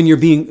it's when you're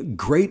being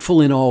grateful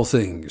in all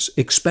things,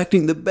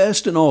 expecting the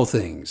best in all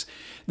things,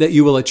 that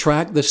you will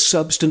attract the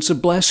substance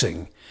of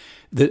blessing,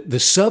 the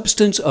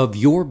substance of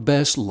your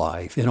best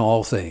life in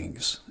all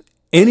things.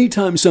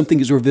 Anytime something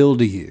is revealed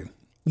to you,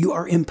 you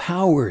are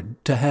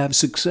empowered to have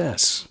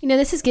success. You know,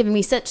 this is giving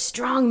me such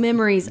strong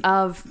memories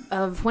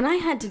of when I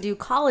had to do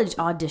college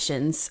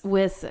auditions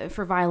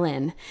for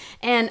violin.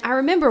 And I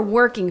remember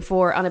working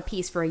on a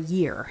piece for a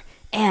year.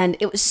 And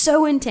it was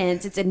so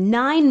intense. It's a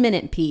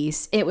 9-minute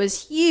piece. It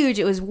was huge.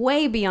 It was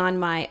way beyond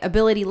my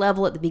ability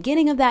level at the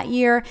beginning of that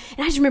year.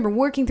 And I just remember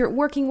working through it,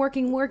 working,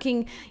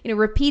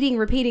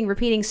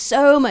 repeating,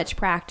 so much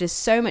practice,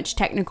 so much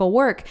technical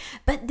work.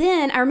 But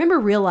then I remember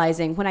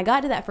realizing when I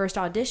got to that first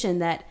audition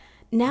that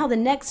now the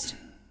next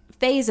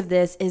phase of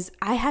this is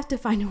I have to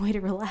find a way to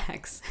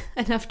relax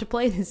enough to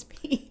play this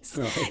piece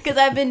because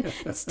I've been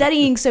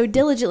studying so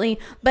diligently.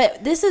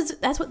 But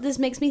that's what this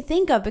makes me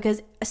think of,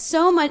 because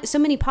so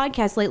many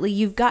podcasts lately,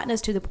 you've gotten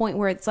us to the point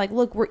where it's like,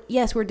 look,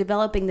 we're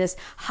developing this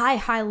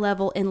high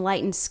level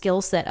enlightened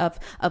skill set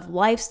of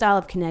lifestyle,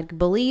 of kinetic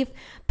belief.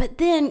 But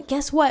then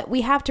guess what?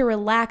 We have to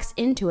relax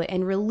into it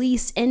and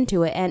release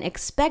into it and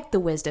expect the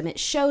wisdom. It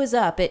shows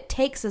up, it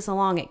takes us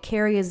along, it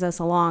carries us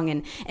along.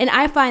 And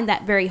I find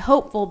that very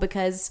hopeful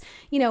because,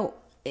 you know,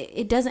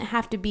 it doesn't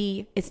have to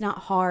be, it's not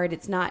hard.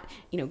 It's not,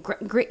 you know,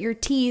 grit your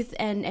teeth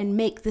and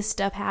make this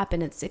stuff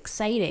happen. It's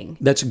exciting.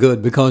 That's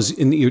good, because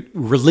you're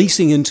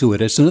releasing into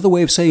it. It's another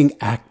way of saying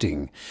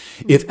acting.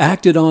 If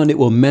acted on, it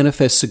will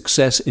manifest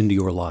success into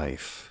your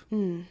life.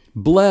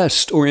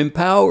 Blessed or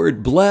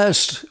empowered,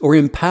 blessed or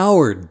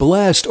empowered,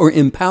 blessed or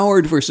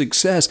empowered for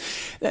success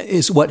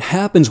is what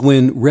happens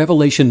when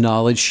revelation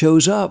knowledge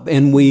shows up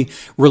and we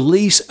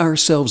release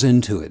ourselves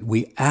into it.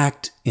 We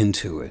act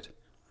into it.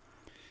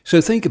 So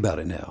think about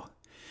it now.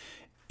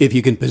 If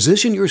you can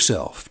position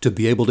yourself to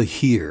be able to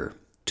hear,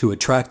 to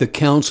attract the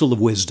counsel of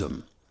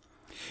wisdom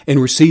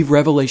and receive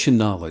revelation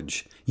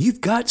knowledge, you've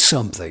got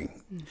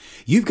something.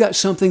 You've got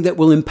something that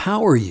will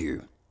empower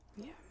you,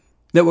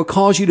 that will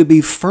cause you to be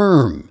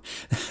firm,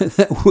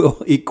 that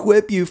will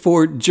equip you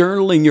for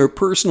journaling your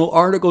personal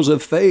articles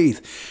of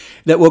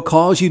faith, that will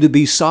cause you to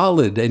be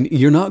solid, and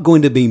you're not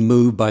going to be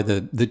moved by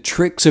the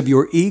tricks of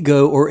your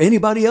ego or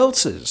anybody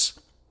else's.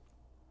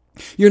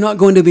 You're not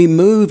going to be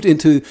moved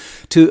into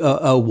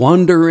a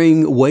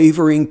wandering,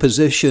 wavering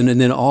position, and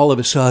then all of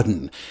a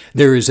sudden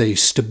there is a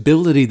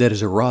stability that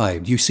has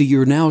arrived. You see,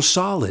 you're now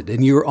solid,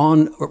 and you're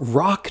on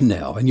rock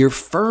now, and you're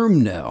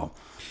firm now.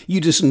 You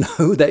just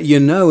know that you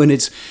know, and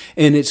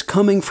it's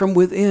coming from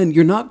within.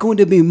 You're not going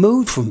to be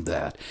moved from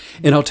that.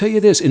 And I'll tell you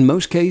this: in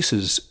most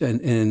cases,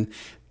 and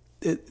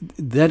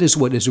that is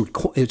what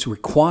it's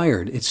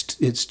required.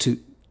 It's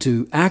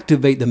to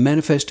activate the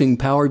manifesting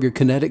power of your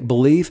kinetic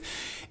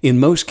belief. In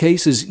most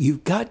cases,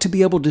 you've got to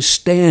be able to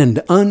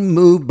stand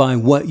unmoved by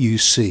what you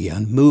see,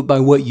 unmoved by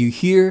what you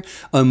hear,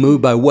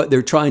 unmoved by what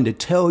they're trying to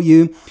tell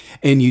you,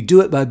 and you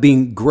do it by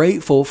being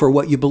grateful for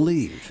what you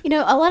believe. You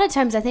know, a lot of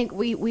times I think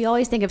we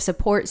always think of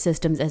support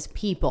systems as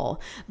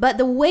people, but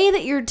the way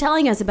that you're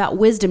telling us about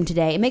wisdom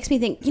today, it makes me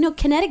think, you know,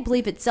 kinetic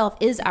belief itself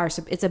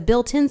it's a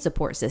built-in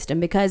support system,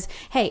 because,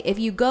 hey, if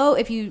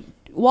you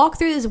walk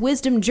through this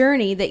wisdom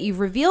journey that you've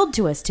revealed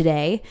to us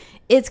today,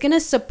 it's going to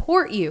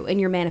support you in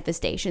your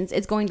manifestations.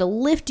 It's going to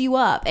lift you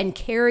up and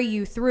carry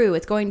you through.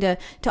 It's going to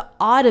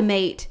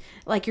automate,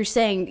 like you're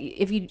saying,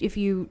 if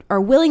you are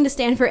willing to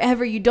stand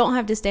forever, you don't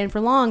have to stand for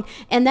long.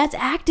 And that's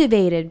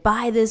activated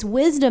by this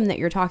wisdom that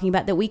you're talking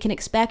about that we can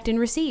expect and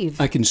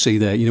receive. I can see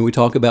that. You know, we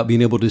talk about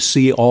being able to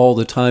see all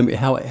the time,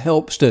 how it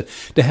helps to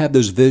have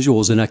those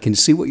visuals. And I can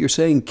see what you're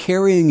saying,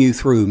 carrying you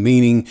through,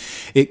 meaning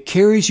it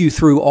carries you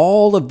through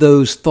all of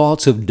those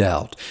thoughts of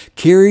doubt,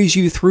 carries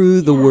you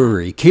through the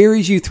worry,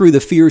 carries you through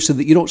the fear so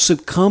that you don't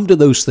succumb to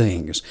those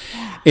things.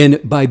 And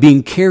by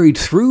being carried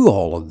through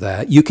all of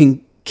that, you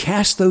can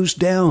cast those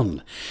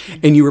down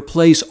and you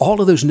replace all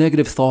of those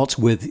negative thoughts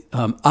with,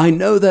 I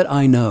know that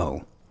I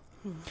know.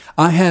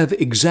 I have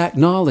exact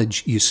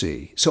knowledge, you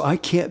see, so I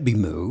can't be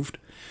moved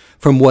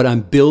from what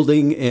I'm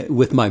building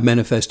with my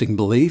manifesting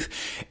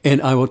belief.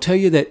 And I will tell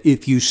you that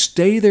if you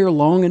stay there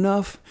long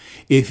enough,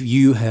 if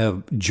you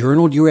have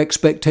journaled your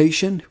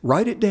expectation,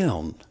 write it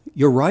down.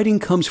 Your writing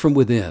comes from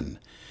within.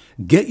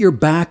 Get your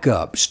back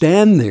up.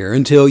 Stand there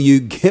until you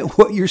get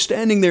what you're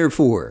standing there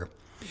for.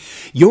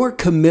 Your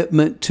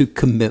commitment to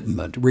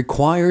commitment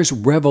requires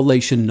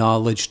revelation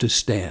knowledge to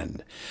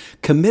stand.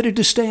 Committed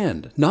to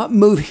stand, not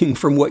moving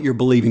from what you're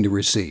believing to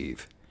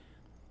receive.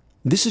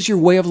 This is your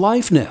way of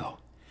life now.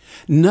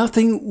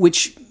 Nothing,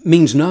 which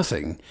means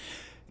nothing,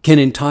 can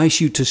entice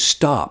you to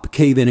stop,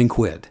 cave in and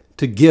quit,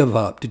 to give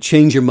up, to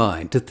change your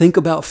mind, to think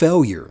about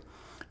failure.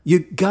 You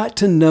got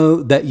to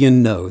know that you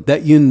know,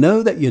 that you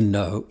know that you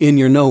know in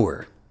your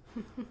knower.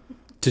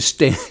 To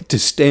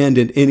stand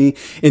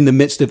in the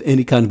midst of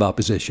any kind of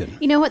opposition.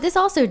 You know what this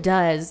also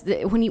does?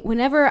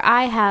 Whenever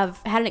I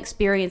have had an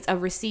experience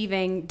of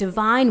receiving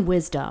divine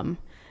wisdom,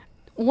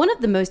 one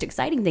of the most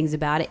exciting things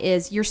about it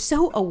is you're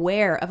so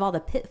aware of all the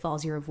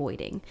pitfalls you're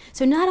avoiding.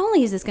 So not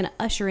only is this going to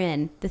usher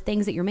in the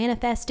things that you're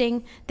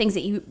manifesting, things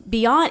that you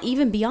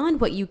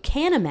beyond what you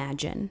can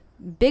imagine,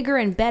 bigger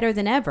and better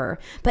than ever,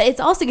 but it's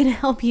also going to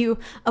help you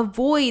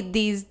avoid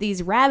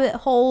these rabbit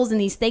holes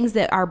and these things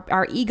that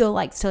our ego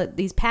likes to,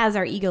 these paths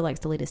our ego likes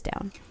to lead us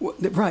down.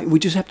 Right. We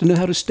just have to know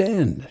how to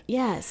stand.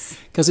 Yes.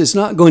 Because it's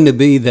not going to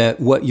be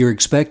that what you're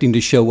expecting to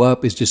show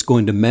up is just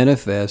going to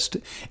manifest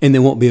and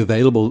then won't be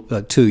available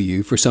to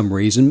you for some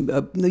reason.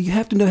 You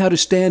have to know how to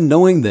stand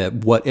knowing that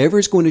whatever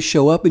is going to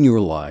show up in your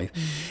life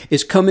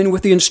is coming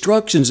with the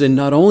instructions. And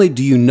not only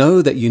do you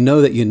know that you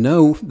know that you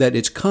know that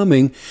it's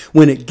coming,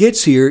 when it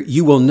gets here,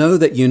 you will know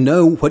that you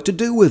know what to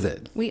do with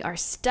it. We are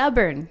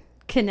stubborn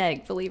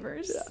kinetic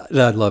believers.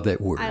 I love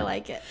that word. I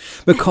like it.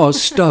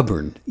 Because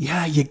stubborn,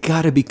 you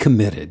got to be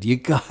committed. You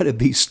got to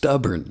be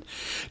stubborn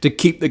to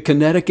keep the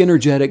kinetic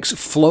energetics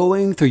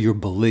flowing through your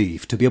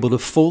belief, to be able to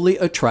fully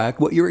attract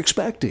what you're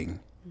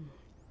expecting.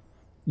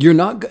 You're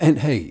not, and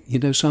hey, you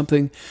know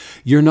something?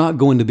 You're not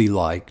going to be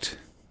liked.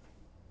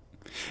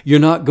 You're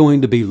not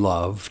going to be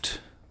loved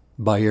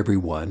by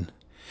everyone.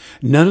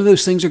 None of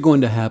those things are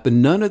going to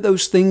happen. None of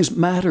those things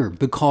matter,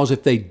 because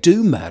if they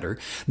do matter,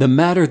 the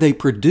matter they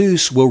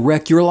produce will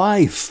wreck your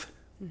life.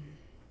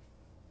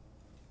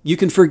 You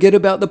can forget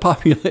about the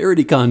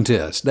popularity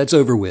contest. That's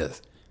over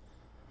with.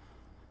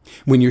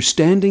 When you're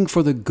standing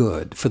for the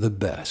good, for the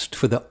best,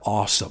 for the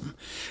awesome,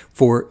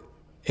 for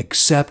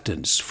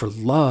acceptance, for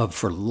love,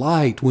 for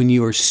light, when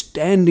you are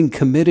standing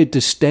committed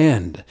to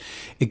stand,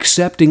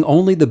 accepting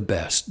only the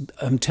best,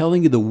 I'm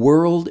telling you, the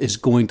world is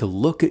going to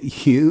look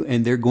at you,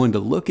 and they're going to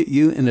look at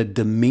you in a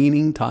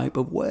demeaning type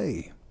of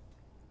way.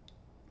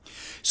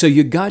 So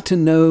you got to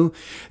know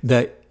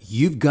that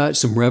you've got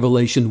some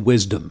revelation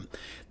wisdom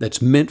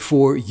that's meant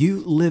for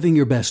you living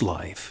your best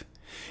life.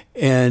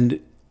 And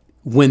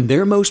when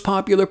their most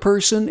popular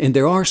person, and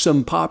there are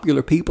some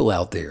popular people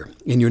out there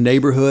in your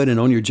neighborhood and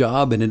on your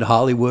job and in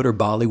Hollywood or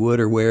Bollywood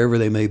or wherever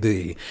they may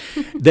be,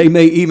 they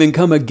may even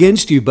come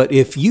against you. But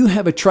if you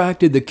have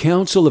attracted the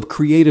counsel of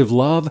creative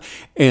love,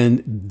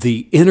 and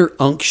the inner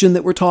unction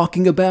that we're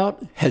talking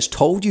about has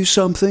told you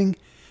something,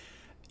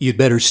 you'd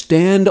better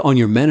stand on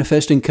your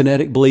manifesting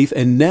kinetic belief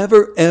and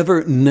never,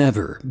 ever,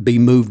 never be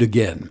moved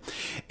again.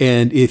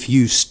 And if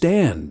you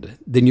stand,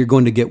 then you're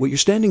going to get what you're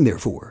standing there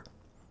for.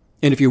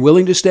 And if you're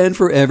willing to stand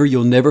forever,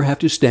 you'll never have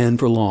to stand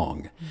for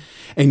long.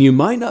 And you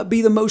might not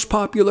be the most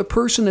popular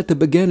person at the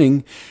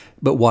beginning,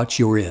 but watch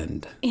your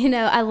end. You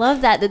know, I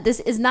love that this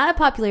is not a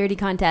popularity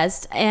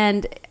contest.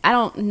 And I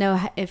don't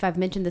know if I've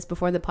mentioned this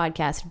before in the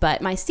podcast,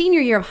 but my senior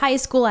year of high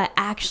school, I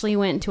actually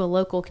went to a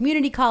local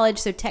community college.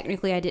 So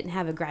technically I didn't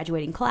have a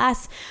graduating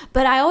class,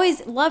 but I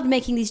always loved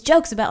making these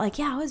jokes about like,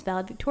 I was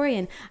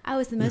valedictorian. I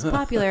was the most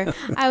popular.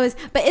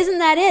 But isn't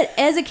that it?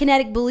 As a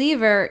kinetic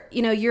believer,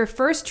 you know, your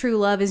first true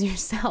love is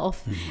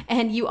yourself,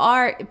 and you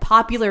are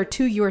popular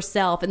to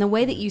yourself, and the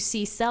way that you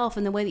see self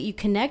and the way that you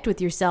connect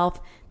with yourself,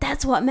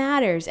 that's what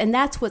matters. And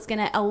that's what's going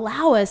to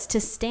allow us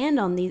to stand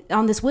on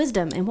this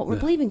wisdom and what we're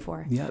believing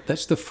for. Yeah,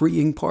 that's the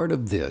freeing part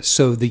of this.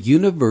 So the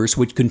universe,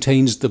 which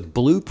contains the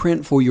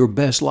blueprint for your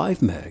best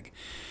life, Meg,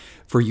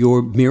 for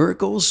your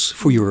miracles,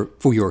 for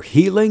your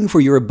healing,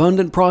 for your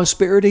abundant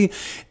prosperity,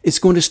 it's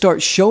going to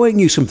start showing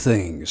you some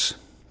things.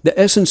 The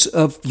essence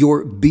of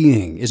your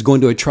being is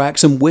going to attract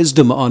some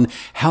wisdom on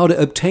how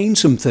to obtain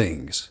some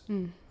things.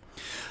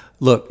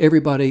 Look,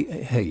 everybody,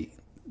 hey,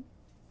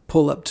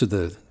 pull up to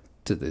the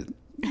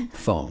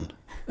phone,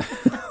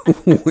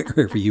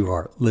 wherever you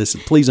are. Listen,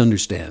 please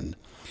understand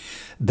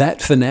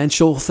that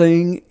financial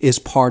thing is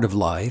part of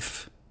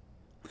life,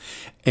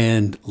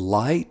 and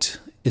light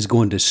is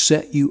going to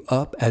set you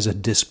up as a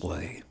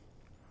display.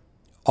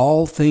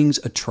 All things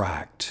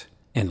attract,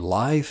 and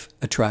life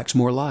attracts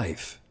more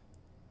life.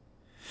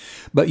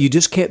 But you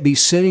just can't be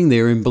sitting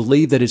there and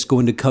believe that it's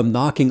going to come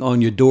knocking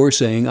on your door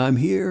saying, I'm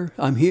here,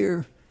 I'm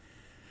here.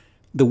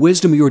 The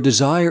wisdom of your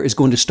desire is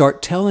going to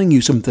start telling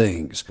you some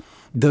things.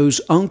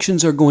 Those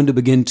unctions are going to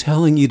begin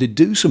telling you to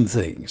do some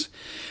things.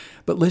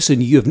 But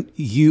listen,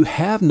 you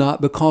have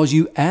not because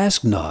you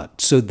ask not.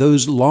 So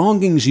those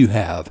longings you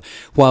have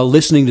while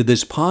listening to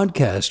this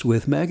podcast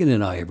with Megan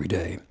and I every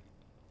day,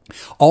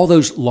 all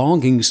those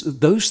longings,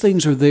 those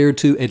things are there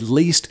to at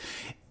least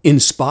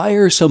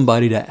inspire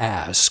somebody to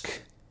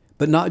ask,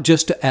 but not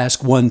just to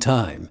ask one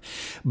time,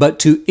 but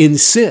to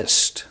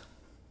insist.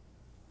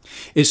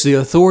 It's the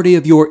authority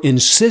of your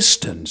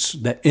insistence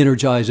that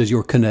energizes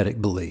your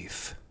kinetic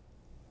belief.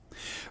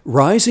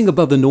 Rising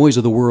above the noise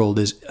of the world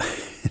is,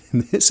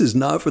 this is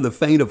not for the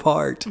faint of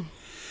heart.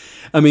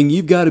 I mean,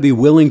 you've got to be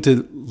willing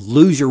to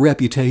lose your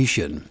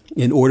reputation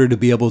in order to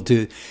be able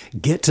to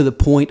get to the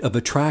point of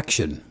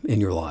attraction in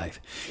your life.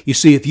 You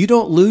see, if you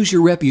don't lose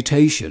your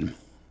reputation,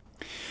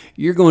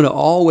 you're going to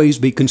always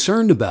be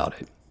concerned about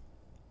it.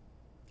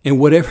 And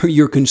whatever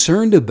you're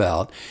concerned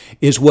about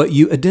is what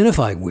you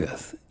identify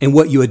with. And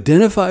what you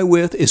identify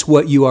with is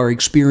what you are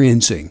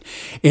experiencing.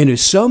 And if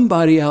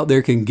somebody out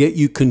there can get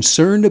you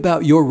concerned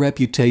about your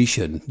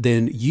reputation,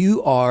 then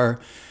you are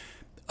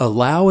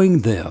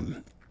allowing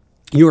them,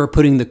 you are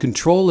putting the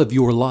control of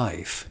your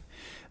life,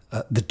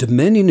 the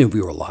dominion of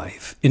your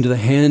life, into the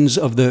hands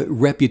of the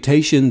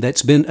reputation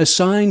that's been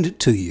assigned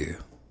to you.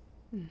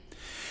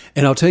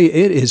 And I'll tell you,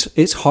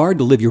 it's hard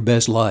to live your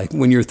best life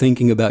when you're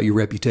thinking about your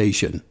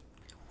reputation.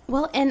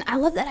 Well, and I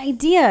love that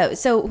idea.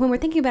 So when we're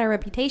thinking about our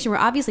reputation, we're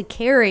obviously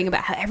caring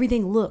about how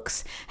everything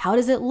looks. How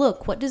does it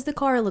look? What does the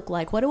car look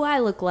like? What do I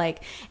look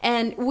like?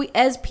 And we,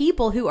 as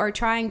people who are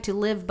trying to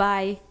live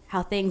by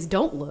how things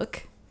don't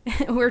look,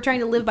 we're trying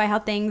to live by how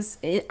things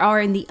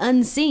are in the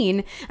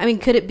unseen. I mean,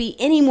 could it be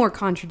any more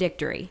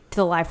contradictory to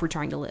the life we're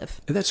trying to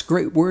live? That's a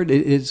great word.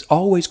 It's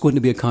always going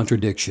to be a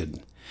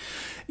contradiction.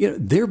 You know,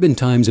 there have been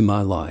times in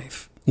my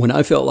life when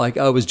I felt like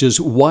I was just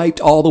wiped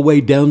all the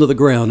way down to the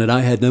ground and I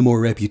had no more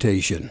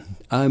reputation.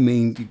 I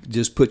mean, you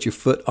just put your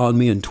foot on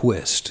me and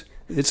twist.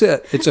 It's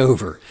it. It's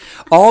over.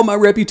 All my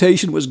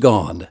reputation was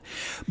gone.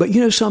 But you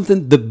know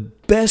something? The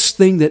best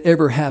thing that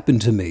ever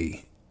happened to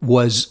me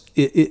was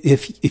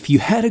if you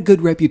had a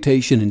good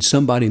reputation and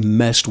somebody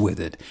messed with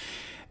it,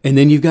 and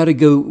then you've got to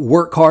go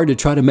work hard to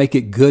try to make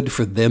it good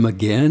for them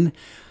again,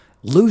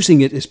 losing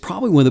it is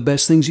probably one of the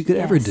best things you could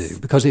ever do.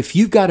 Because if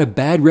you've got a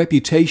bad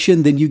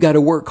reputation, then you've got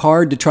to work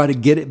hard to try to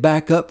get it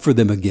back up for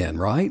them again,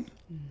 right?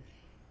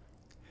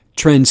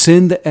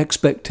 Transcend the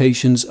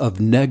expectations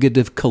of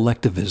negative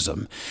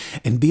collectivism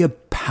and be a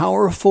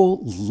powerful,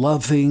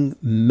 loving,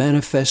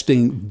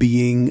 manifesting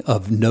being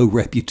of no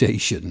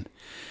reputation.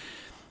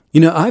 You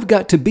know, I've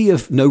got to be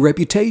of no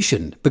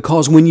reputation,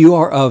 because when you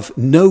are of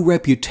no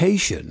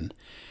reputation,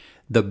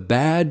 the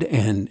bad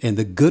and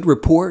the good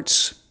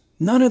reports,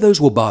 none of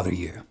those will bother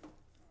you.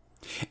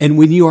 And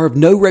when you are of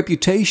no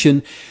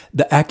reputation,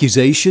 the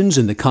accusations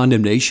and the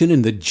condemnation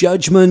and the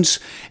judgments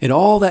and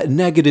all that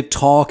negative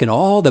talk and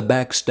all the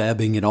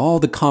backstabbing and all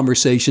the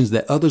conversations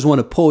that others want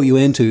to pull you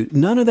into,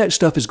 none of that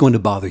stuff is going to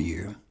bother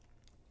you.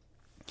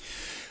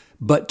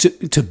 But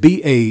to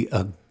be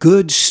a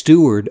good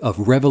steward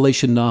of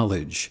revelation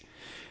knowledge,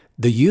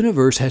 the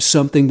universe has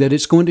something that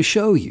it's going to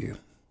show you.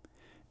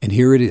 And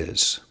here it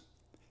is.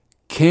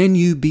 Can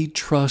you be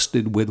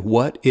trusted with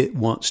what it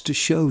wants to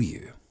show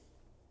you?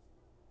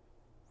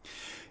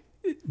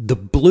 The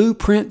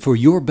blueprint for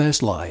your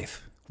best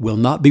life will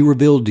not be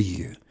revealed to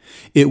you.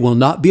 It will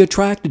not be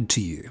attracted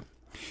to you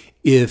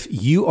if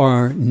you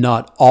are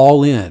not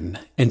all in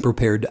and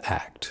prepared to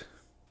act.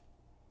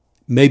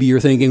 Maybe you're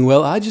thinking,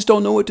 well, I just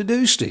don't know what to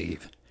do,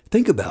 Steve.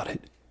 Think about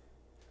it.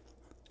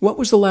 What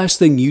was the last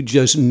thing you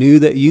just knew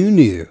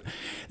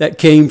that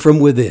came from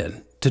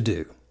within to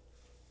do?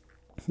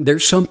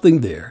 There's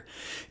something there.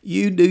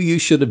 You knew you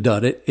should have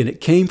done it, and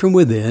it came from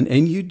within,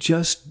 and you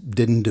just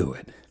didn't do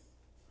it.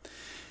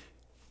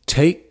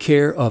 Take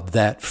care of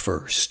that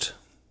first.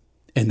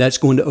 And that's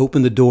going to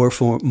open the door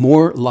for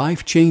more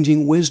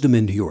life-changing wisdom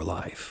into your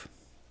life.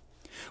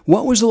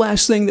 What was the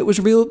last thing that was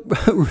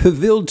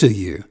revealed to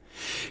you?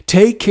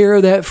 Take care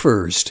of that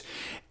first.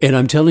 And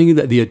I'm telling you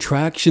that the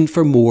attraction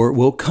for more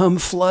will come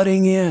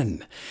flooding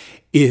in.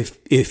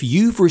 If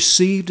you've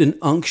received an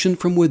unction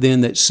from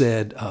within that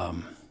said,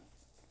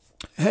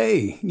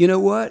 hey, you know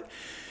what?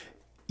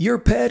 You're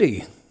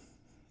petty.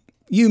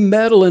 You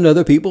meddle in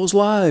other people's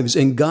lives,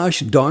 and gosh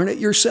darn it,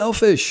 you're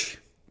selfish.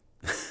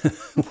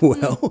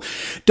 Well,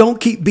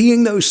 don't keep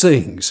being those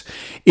things.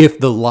 If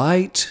the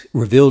light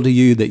revealed to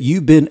you that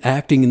you've been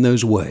acting in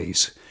those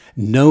ways,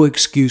 no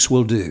excuse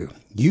will do.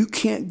 You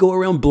can't go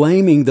around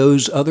blaming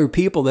those other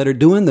people that are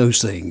doing those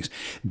things.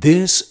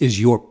 This is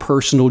your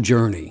personal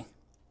journey.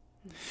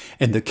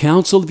 And the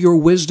counsel of your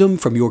wisdom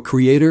from your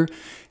Creator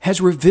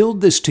has revealed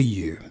this to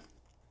you.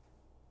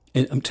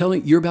 And I'm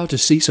telling you, you're about to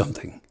see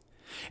something.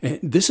 And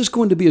this is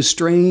going to be a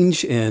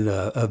strange and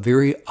a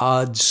very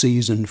odd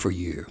season for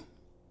you.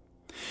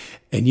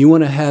 And you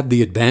want to have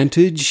the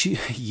advantage,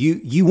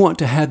 you want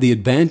to have the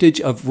advantage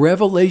of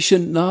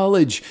revelation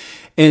knowledge.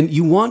 And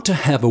you want to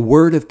have a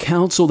word of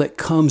counsel that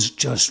comes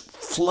just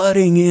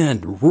flooding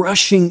in,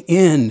 rushing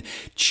in,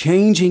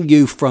 changing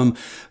you from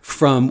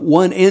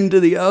one end to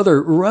the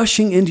other,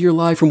 rushing into your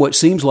life from what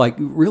seems like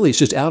really it's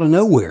just out of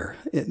nowhere.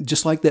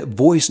 Just like that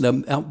voice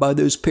out by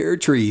those pear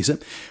trees.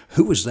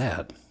 Who was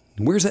that?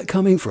 Where's that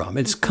coming from?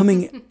 It's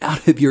coming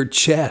out of your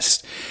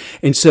chest.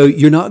 And so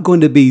you're not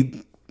going to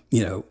be,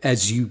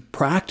 as you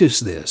practice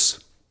this,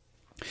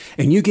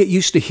 and you get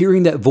used to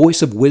hearing that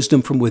voice of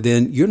wisdom from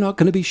within, you're not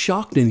going to be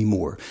shocked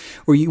anymore,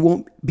 or you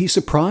won't be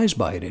surprised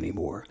by it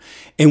anymore.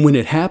 And when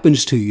it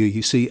happens to you,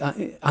 you see,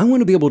 I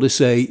want to be able to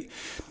say,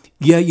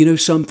 yeah, you know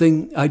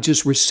something? I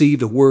just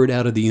received a word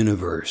out of the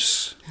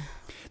universe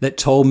that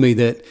told me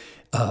that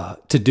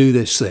to do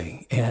this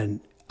thing,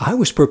 and I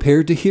was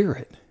prepared to hear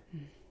it.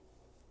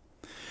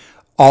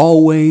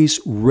 Always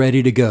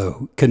ready to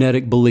go,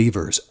 kinetic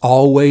believers,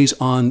 always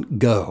on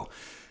go,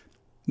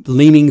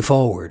 leaning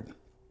forward,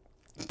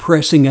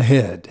 pressing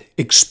ahead,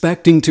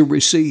 expecting to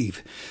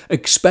receive,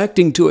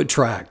 expecting to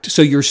attract.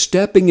 So you're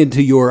stepping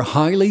into your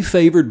highly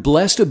favored,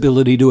 blessed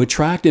ability to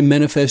attract and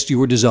manifest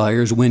your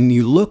desires when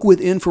you look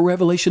within for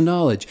revelation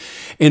knowledge.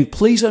 And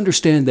please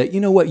understand that, you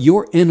know what,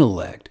 your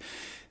intellect,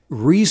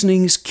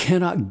 reasonings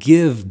cannot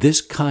give this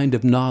kind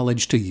of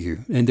knowledge to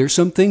you. And there's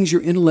some things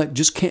your intellect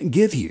just can't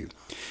give you.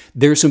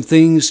 There's some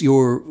things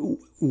your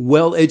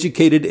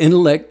well-educated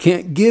intellect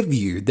can't give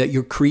you that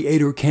your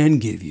Creator can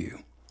give you.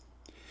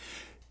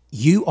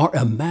 You are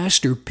a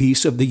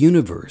masterpiece of the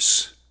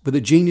universe with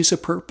a genius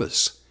of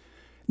purpose,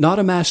 not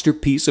a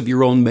masterpiece of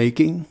your own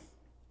making.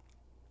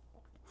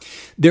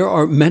 There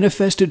are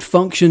manifested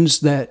functions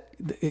that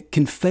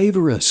can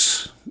favor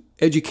us.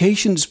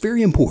 Education is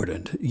very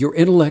important. Your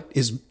intellect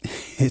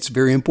it's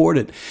very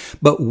important.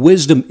 But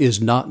wisdom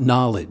is not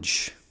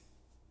knowledge.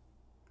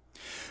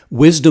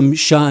 Wisdom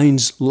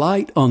shines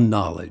light on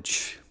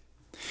knowledge.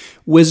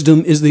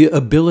 Wisdom is the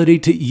ability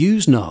to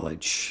use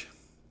knowledge.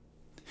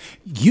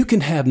 You can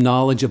have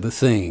knowledge of a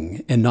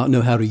thing and not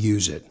know how to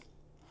use it.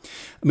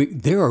 I mean,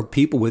 there are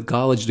people with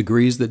college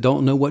degrees that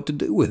don't know what to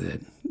do with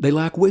it. They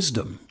lack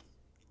wisdom.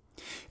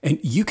 And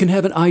you can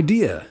have an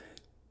idea,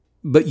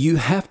 but you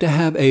have to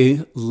have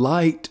a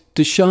light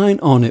to shine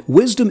on it.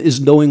 Wisdom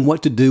is knowing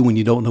what to do when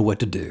you don't know what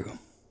to do.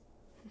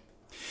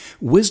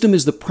 Wisdom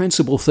is the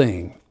principal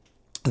thing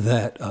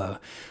that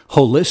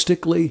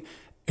holistically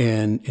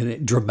and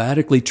it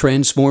dramatically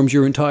transforms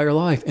your entire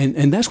life.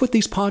 And that's what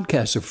these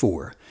podcasts are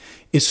for.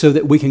 It's so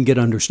that we can get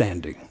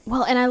understanding.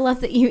 Well, and I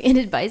love that you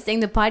ended by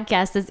saying the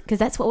podcast, because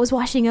that's what was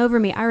washing over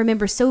me. I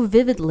remember so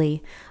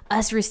vividly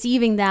us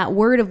receiving that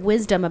word of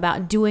wisdom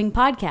about doing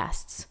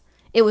podcasts.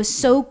 It was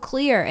so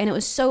clear and it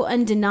was so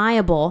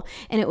undeniable.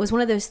 And it was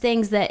one of those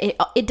things that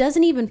it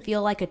doesn't even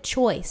feel like a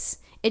choice.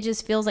 It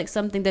just feels like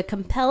something, the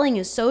compelling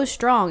is so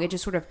strong. It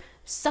just sort of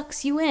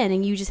sucks you in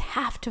and you just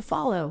have to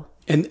follow.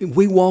 And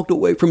we walked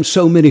away from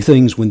so many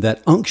things when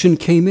that unction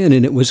came in,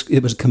 and it was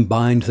a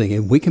combined thing.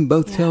 And we can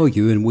both tell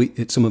you, and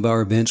at some of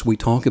our events, we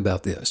talk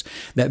about this,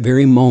 that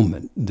very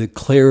moment, the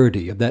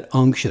clarity of that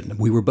unction.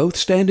 We were both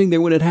standing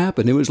there when it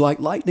happened. It was like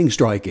lightning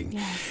striking.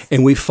 Yes.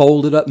 And we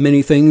folded up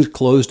many things,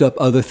 closed up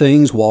other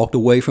things, walked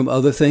away from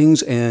other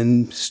things,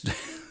 and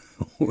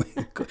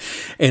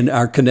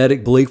our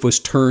kinetic belief was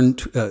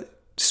turned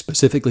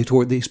specifically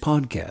toward these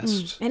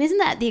podcasts. And isn't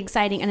that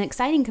an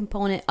exciting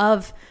component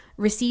of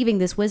receiving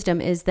this wisdom,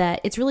 is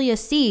that it's really a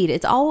seed.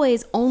 It's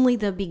always only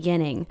the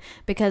beginning,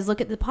 because look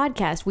at the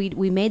podcast.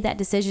 We made that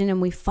decision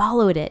and we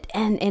followed it,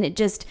 and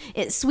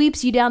it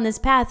sweeps you down this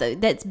path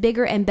that's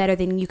bigger and better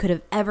than you could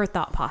have ever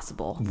thought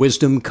possible.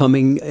 Wisdom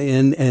coming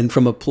in and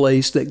from a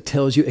place that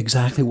tells you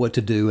exactly what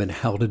to do and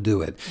how to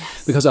do it.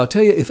 Yes. Because I'll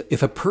tell you,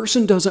 if a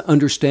person doesn't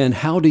understand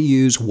how to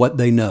use what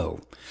they know,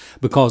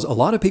 because a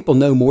lot of people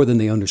know more than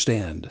they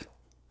understand.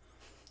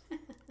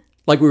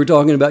 Like we were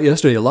talking about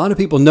yesterday, a lot of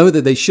people know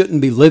that they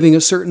shouldn't be living a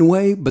certain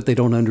way, but they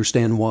don't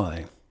understand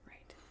why.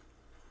 Right.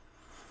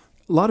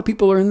 A lot of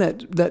people are in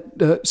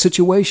that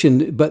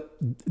situation, but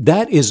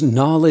that is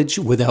knowledge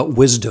without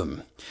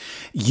wisdom.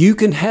 You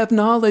can have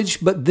knowledge,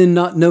 but then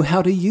not know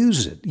how to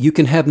use it. You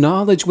can have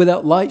knowledge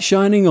without light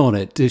shining on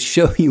it to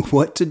show you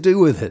what to do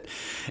with it.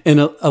 And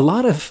a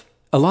lot of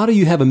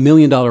you have $1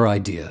 million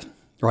idea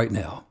right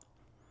now.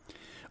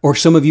 Or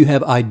some of you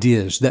have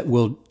ideas that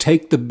will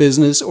take the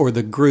business or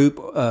the group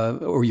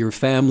or your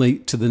family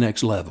to the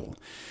next level.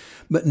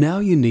 But now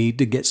you need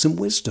to get some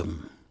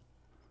wisdom.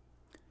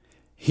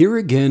 Here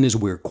again is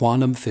where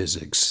quantum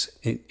physics,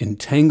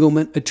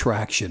 entanglement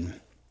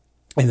attraction,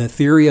 and the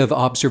theory of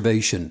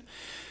observation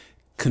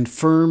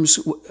confirms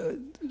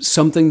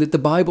something that the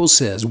Bible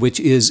says, which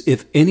is,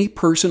 if any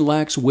person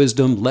lacks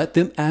wisdom, let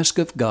them ask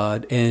of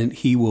God, and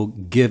He will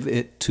give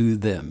it to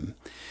them.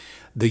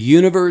 The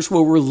universe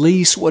will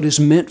release what is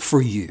meant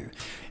for you.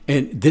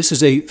 And this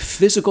is a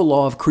physical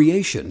law of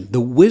creation.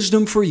 The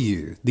wisdom for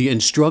you, the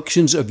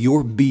instructions of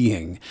your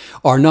being,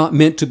 are not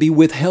meant to be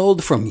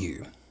withheld from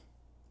you.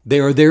 They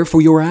are there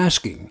for your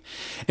asking.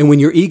 And when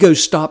your ego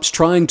stops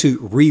trying to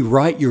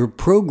rewrite your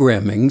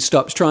programming,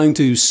 stops trying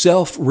to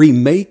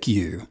self-remake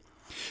you,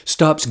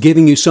 stops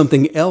giving you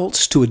something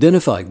else to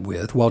identify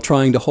with while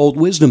trying to hold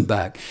wisdom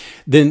back,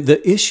 then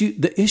the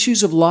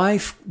issues of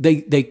life,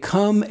 they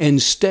come and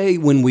stay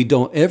when we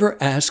don't ever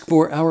ask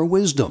for our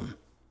wisdom.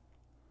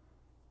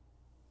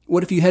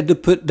 What if you had to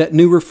put that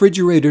new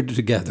refrigerator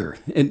together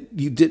and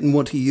you didn't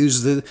want to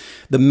use the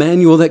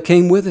manual that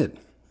came with it?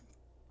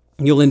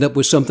 You'll end up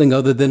with something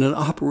other than an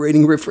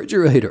operating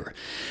refrigerator.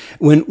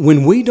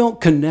 When we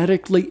don't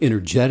kinetically,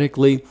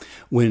 energetically,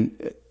 when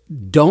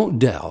don't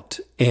doubt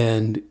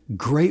and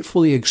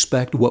gratefully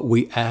expect what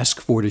we ask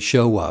for to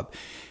show up.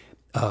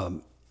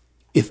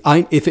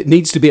 If it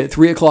needs to be at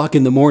 3 o'clock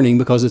in the morning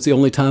because it's the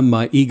only time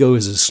my ego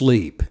is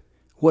asleep,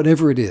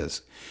 whatever it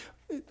is.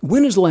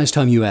 When is the last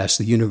time you asked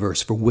the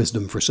universe for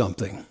wisdom for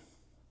something?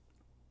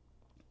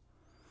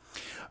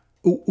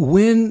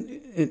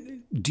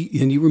 And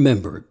you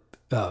remember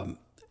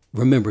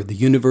the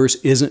universe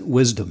isn't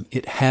wisdom.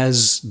 It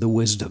has the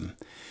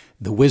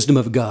wisdom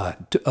of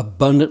God to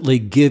abundantly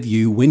give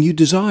you when you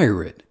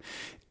desire it.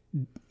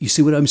 You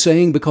see what I'm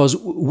saying? Because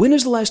when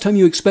is the last time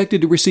you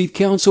expected to receive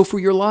counsel for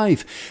your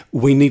life?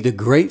 We need to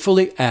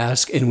gratefully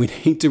ask, and we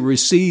need to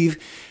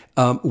receive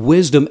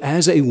wisdom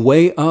as a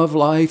way of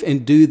life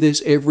and do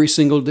this every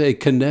single day.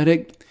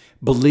 Kinetic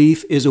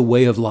belief is a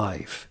way of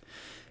life.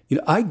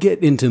 I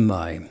get into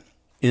my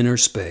inner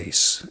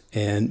space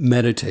and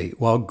meditate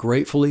while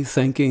gratefully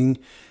thanking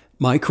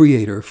my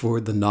Creator for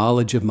the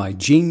knowledge of my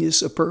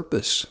genius of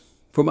purpose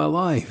for my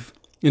life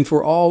and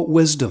for all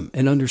wisdom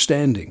and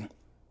understanding.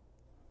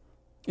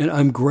 And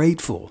I'm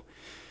grateful.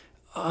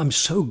 I'm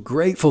so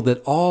grateful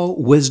that all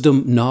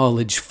wisdom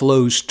knowledge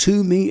flows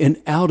to me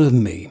and out of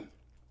me.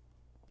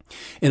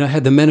 And I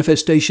had the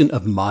manifestation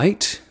of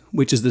might,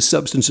 which is the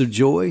substance of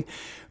joy.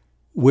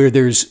 Where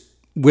there's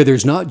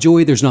not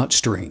joy, there's not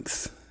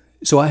strength.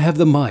 So I have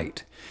the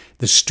might,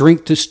 the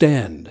strength to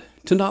stand,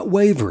 to not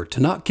waver, to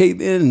not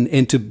cave in,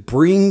 and to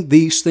bring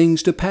these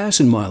things to pass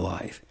in my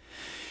life.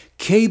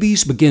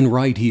 KBs begin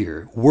right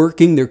here,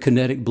 working their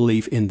kinetic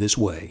belief in this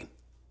way.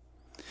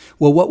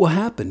 Well, what will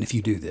happen if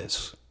you do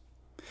this?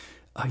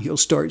 You'll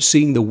start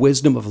seeing the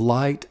wisdom of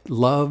light,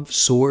 love,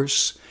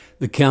 source,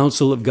 the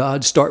counsel of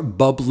God start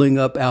bubbling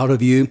up out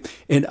of you.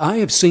 And I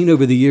have seen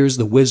over the years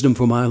the wisdom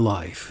for my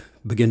life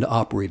begin to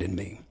operate in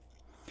me.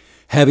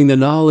 Having the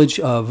knowledge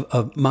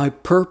of my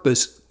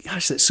purpose,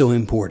 gosh, that's so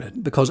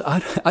important because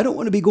I don't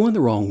want to be going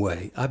the wrong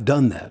way. I've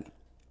done that.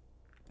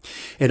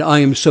 And I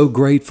am so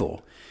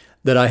grateful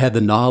that I had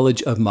the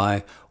knowledge of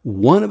my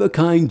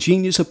one-of-a-kind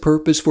genius of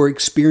purpose for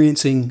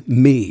experiencing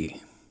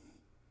me.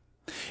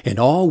 And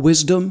all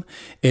wisdom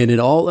and in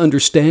all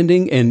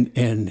understanding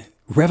and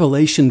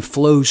revelation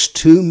flows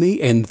to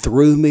me and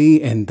through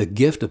me, and the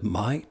gift of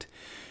might,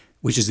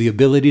 which is the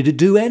ability to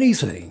do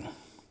anything,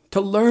 to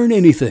learn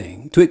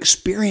anything, to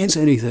experience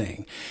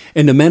anything,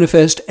 and to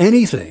manifest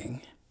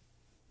anything.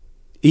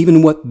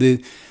 Even what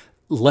the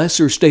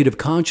lesser state of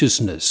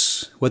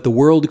consciousness, what the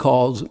world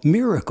calls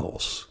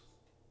miracles.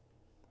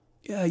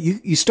 Yeah,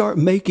 you start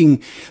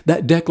making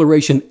that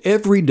declaration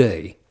every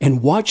day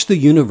and watch the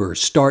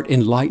universe start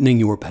enlightening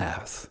your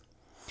path.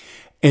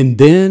 And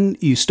then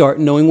you start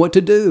knowing what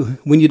to do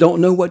when you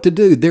don't know what to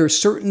do. There are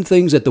certain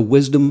things that the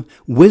wisdom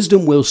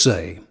will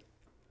say.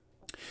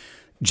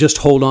 Just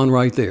hold on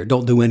right there.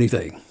 Don't do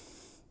anything.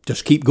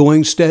 Just keep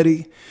going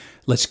steady.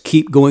 Let's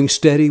keep going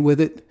steady with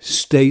it.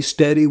 Stay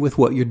steady with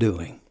what you're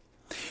doing.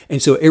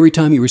 And so every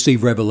time you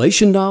receive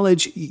revelation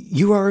knowledge,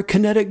 you are a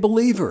kinetic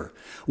believer.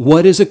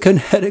 What is a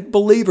kinetic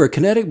believer? A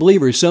kinetic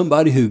believer is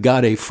somebody who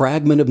got a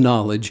fragment of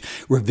knowledge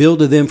revealed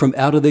to them from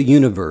out of the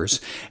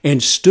universe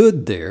and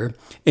stood there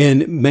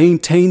and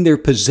maintained their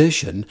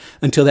position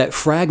until that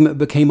fragment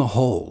became a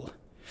whole.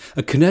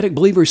 A kinetic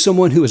believer is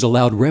someone who has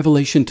allowed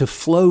revelation to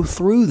flow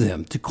through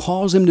them, to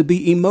cause them to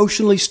be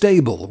emotionally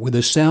stable with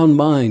a sound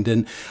mind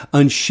and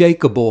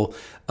unshakable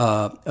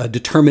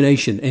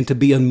determination, and to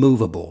be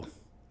unmovable.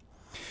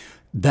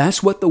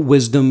 That's what the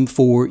wisdom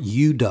for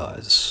you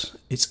does.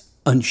 It's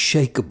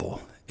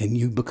unshakable, and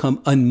you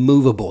become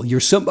unmovable. You're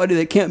somebody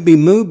that can't be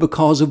moved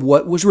because of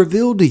what was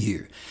revealed to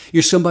you.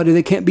 You're somebody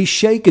that can't be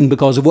shaken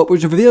because of what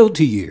was revealed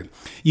to you.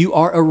 You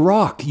are a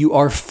rock. You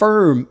are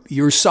firm.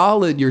 You're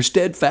solid. You're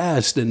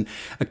steadfast. And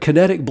a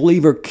kinetic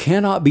believer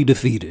cannot be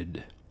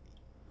defeated.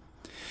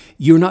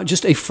 You're not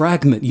just a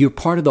fragment. You're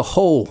part of the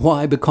whole.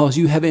 Why? Because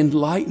you have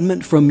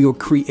enlightenment from your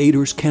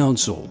Creator's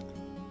counsel.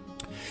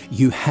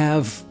 You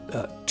have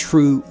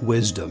true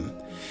wisdom.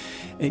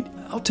 And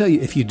I'll tell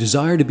you, if you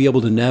desire to be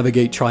able to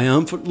navigate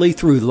triumphantly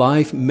through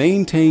life,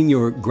 maintain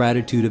your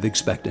gratitude of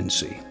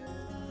expectancy.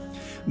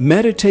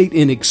 Meditate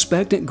in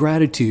expectant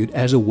gratitude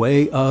as a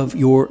way of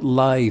your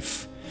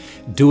life.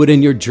 Do it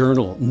in your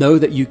journal. Know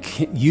that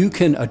you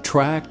can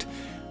attract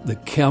the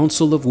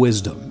counsel of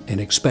wisdom and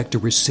expect to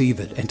receive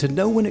it and to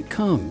know when it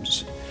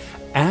comes.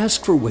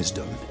 Ask for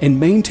wisdom and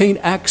maintain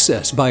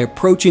access by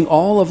approaching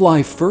all of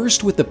life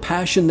first with the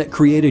passion that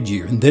created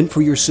you, and then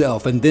for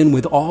yourself, and then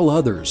with all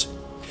others,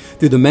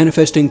 through the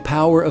manifesting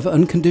power of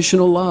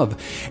unconditional love.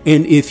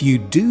 And if you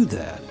do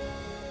that,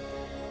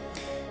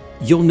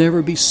 you'll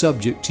never be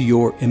subject to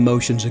your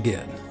emotions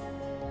again.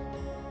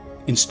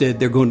 Instead,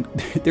 they're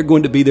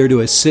going to be there to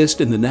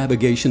assist in the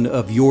navigation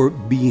of your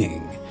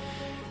being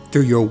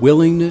through your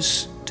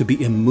willingness to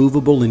be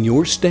immovable in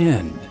your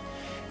stand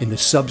in the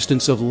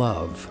substance of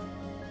love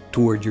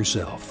toward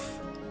yourself.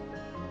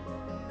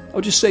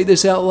 I'll just say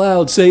this out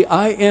loud. Say,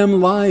 I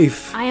am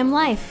life. I am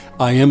life.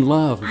 I am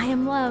love. I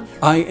am love.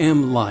 I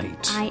am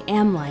light. I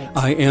am light.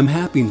 I am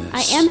happiness.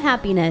 I am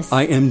happiness.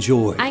 I am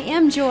joy. I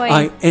am joy.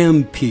 I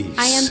am peace.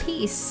 I am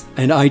peace.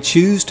 And I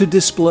choose to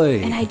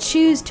display And I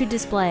choose to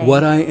display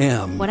what I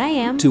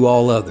am to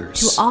all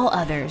others. to all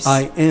others.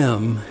 I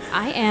am,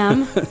 I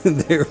am.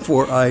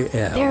 therefore I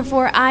am.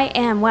 Therefore, I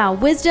am. Wow,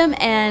 wisdom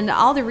and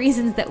all the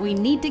reasons that we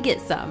need to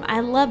get some. I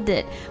loved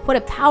it. What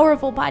a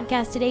powerful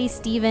podcast today,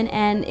 Stephen.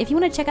 And if you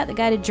want to check out the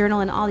guided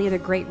journal and all the other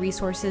great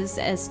resources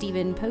as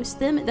Stephen posts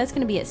them, that's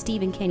going to be at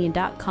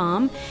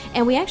StephenCanyon.com.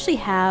 And we actually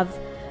have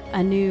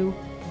a new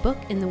book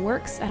in the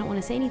works. I don't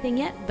want to say anything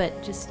yet,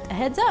 but just a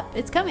heads up,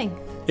 it's coming.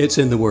 It's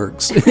in the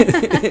works.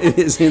 It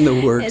is in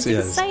the works, It's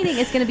yes. exciting.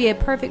 It's going to be a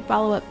perfect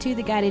follow-up to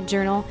the guided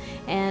journal.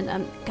 And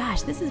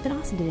gosh, this has been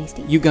awesome today,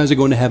 Steve. You guys are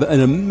going to have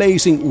an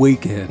amazing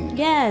weekend.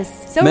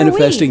 Yes. So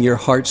Manifesting are we. your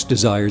heart's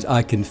desires.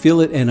 I can feel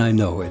it and I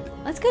know it.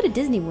 Let's go to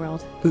Disney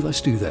World. Ooh,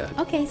 let's do that.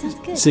 Okay, sounds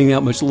good. Sending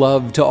out much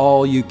love to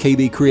all you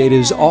KB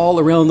creatives Yeah. all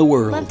around the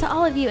world. Love to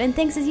all of you. And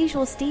thanks as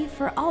usual, Steve,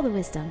 for all the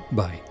wisdom.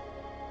 Bye.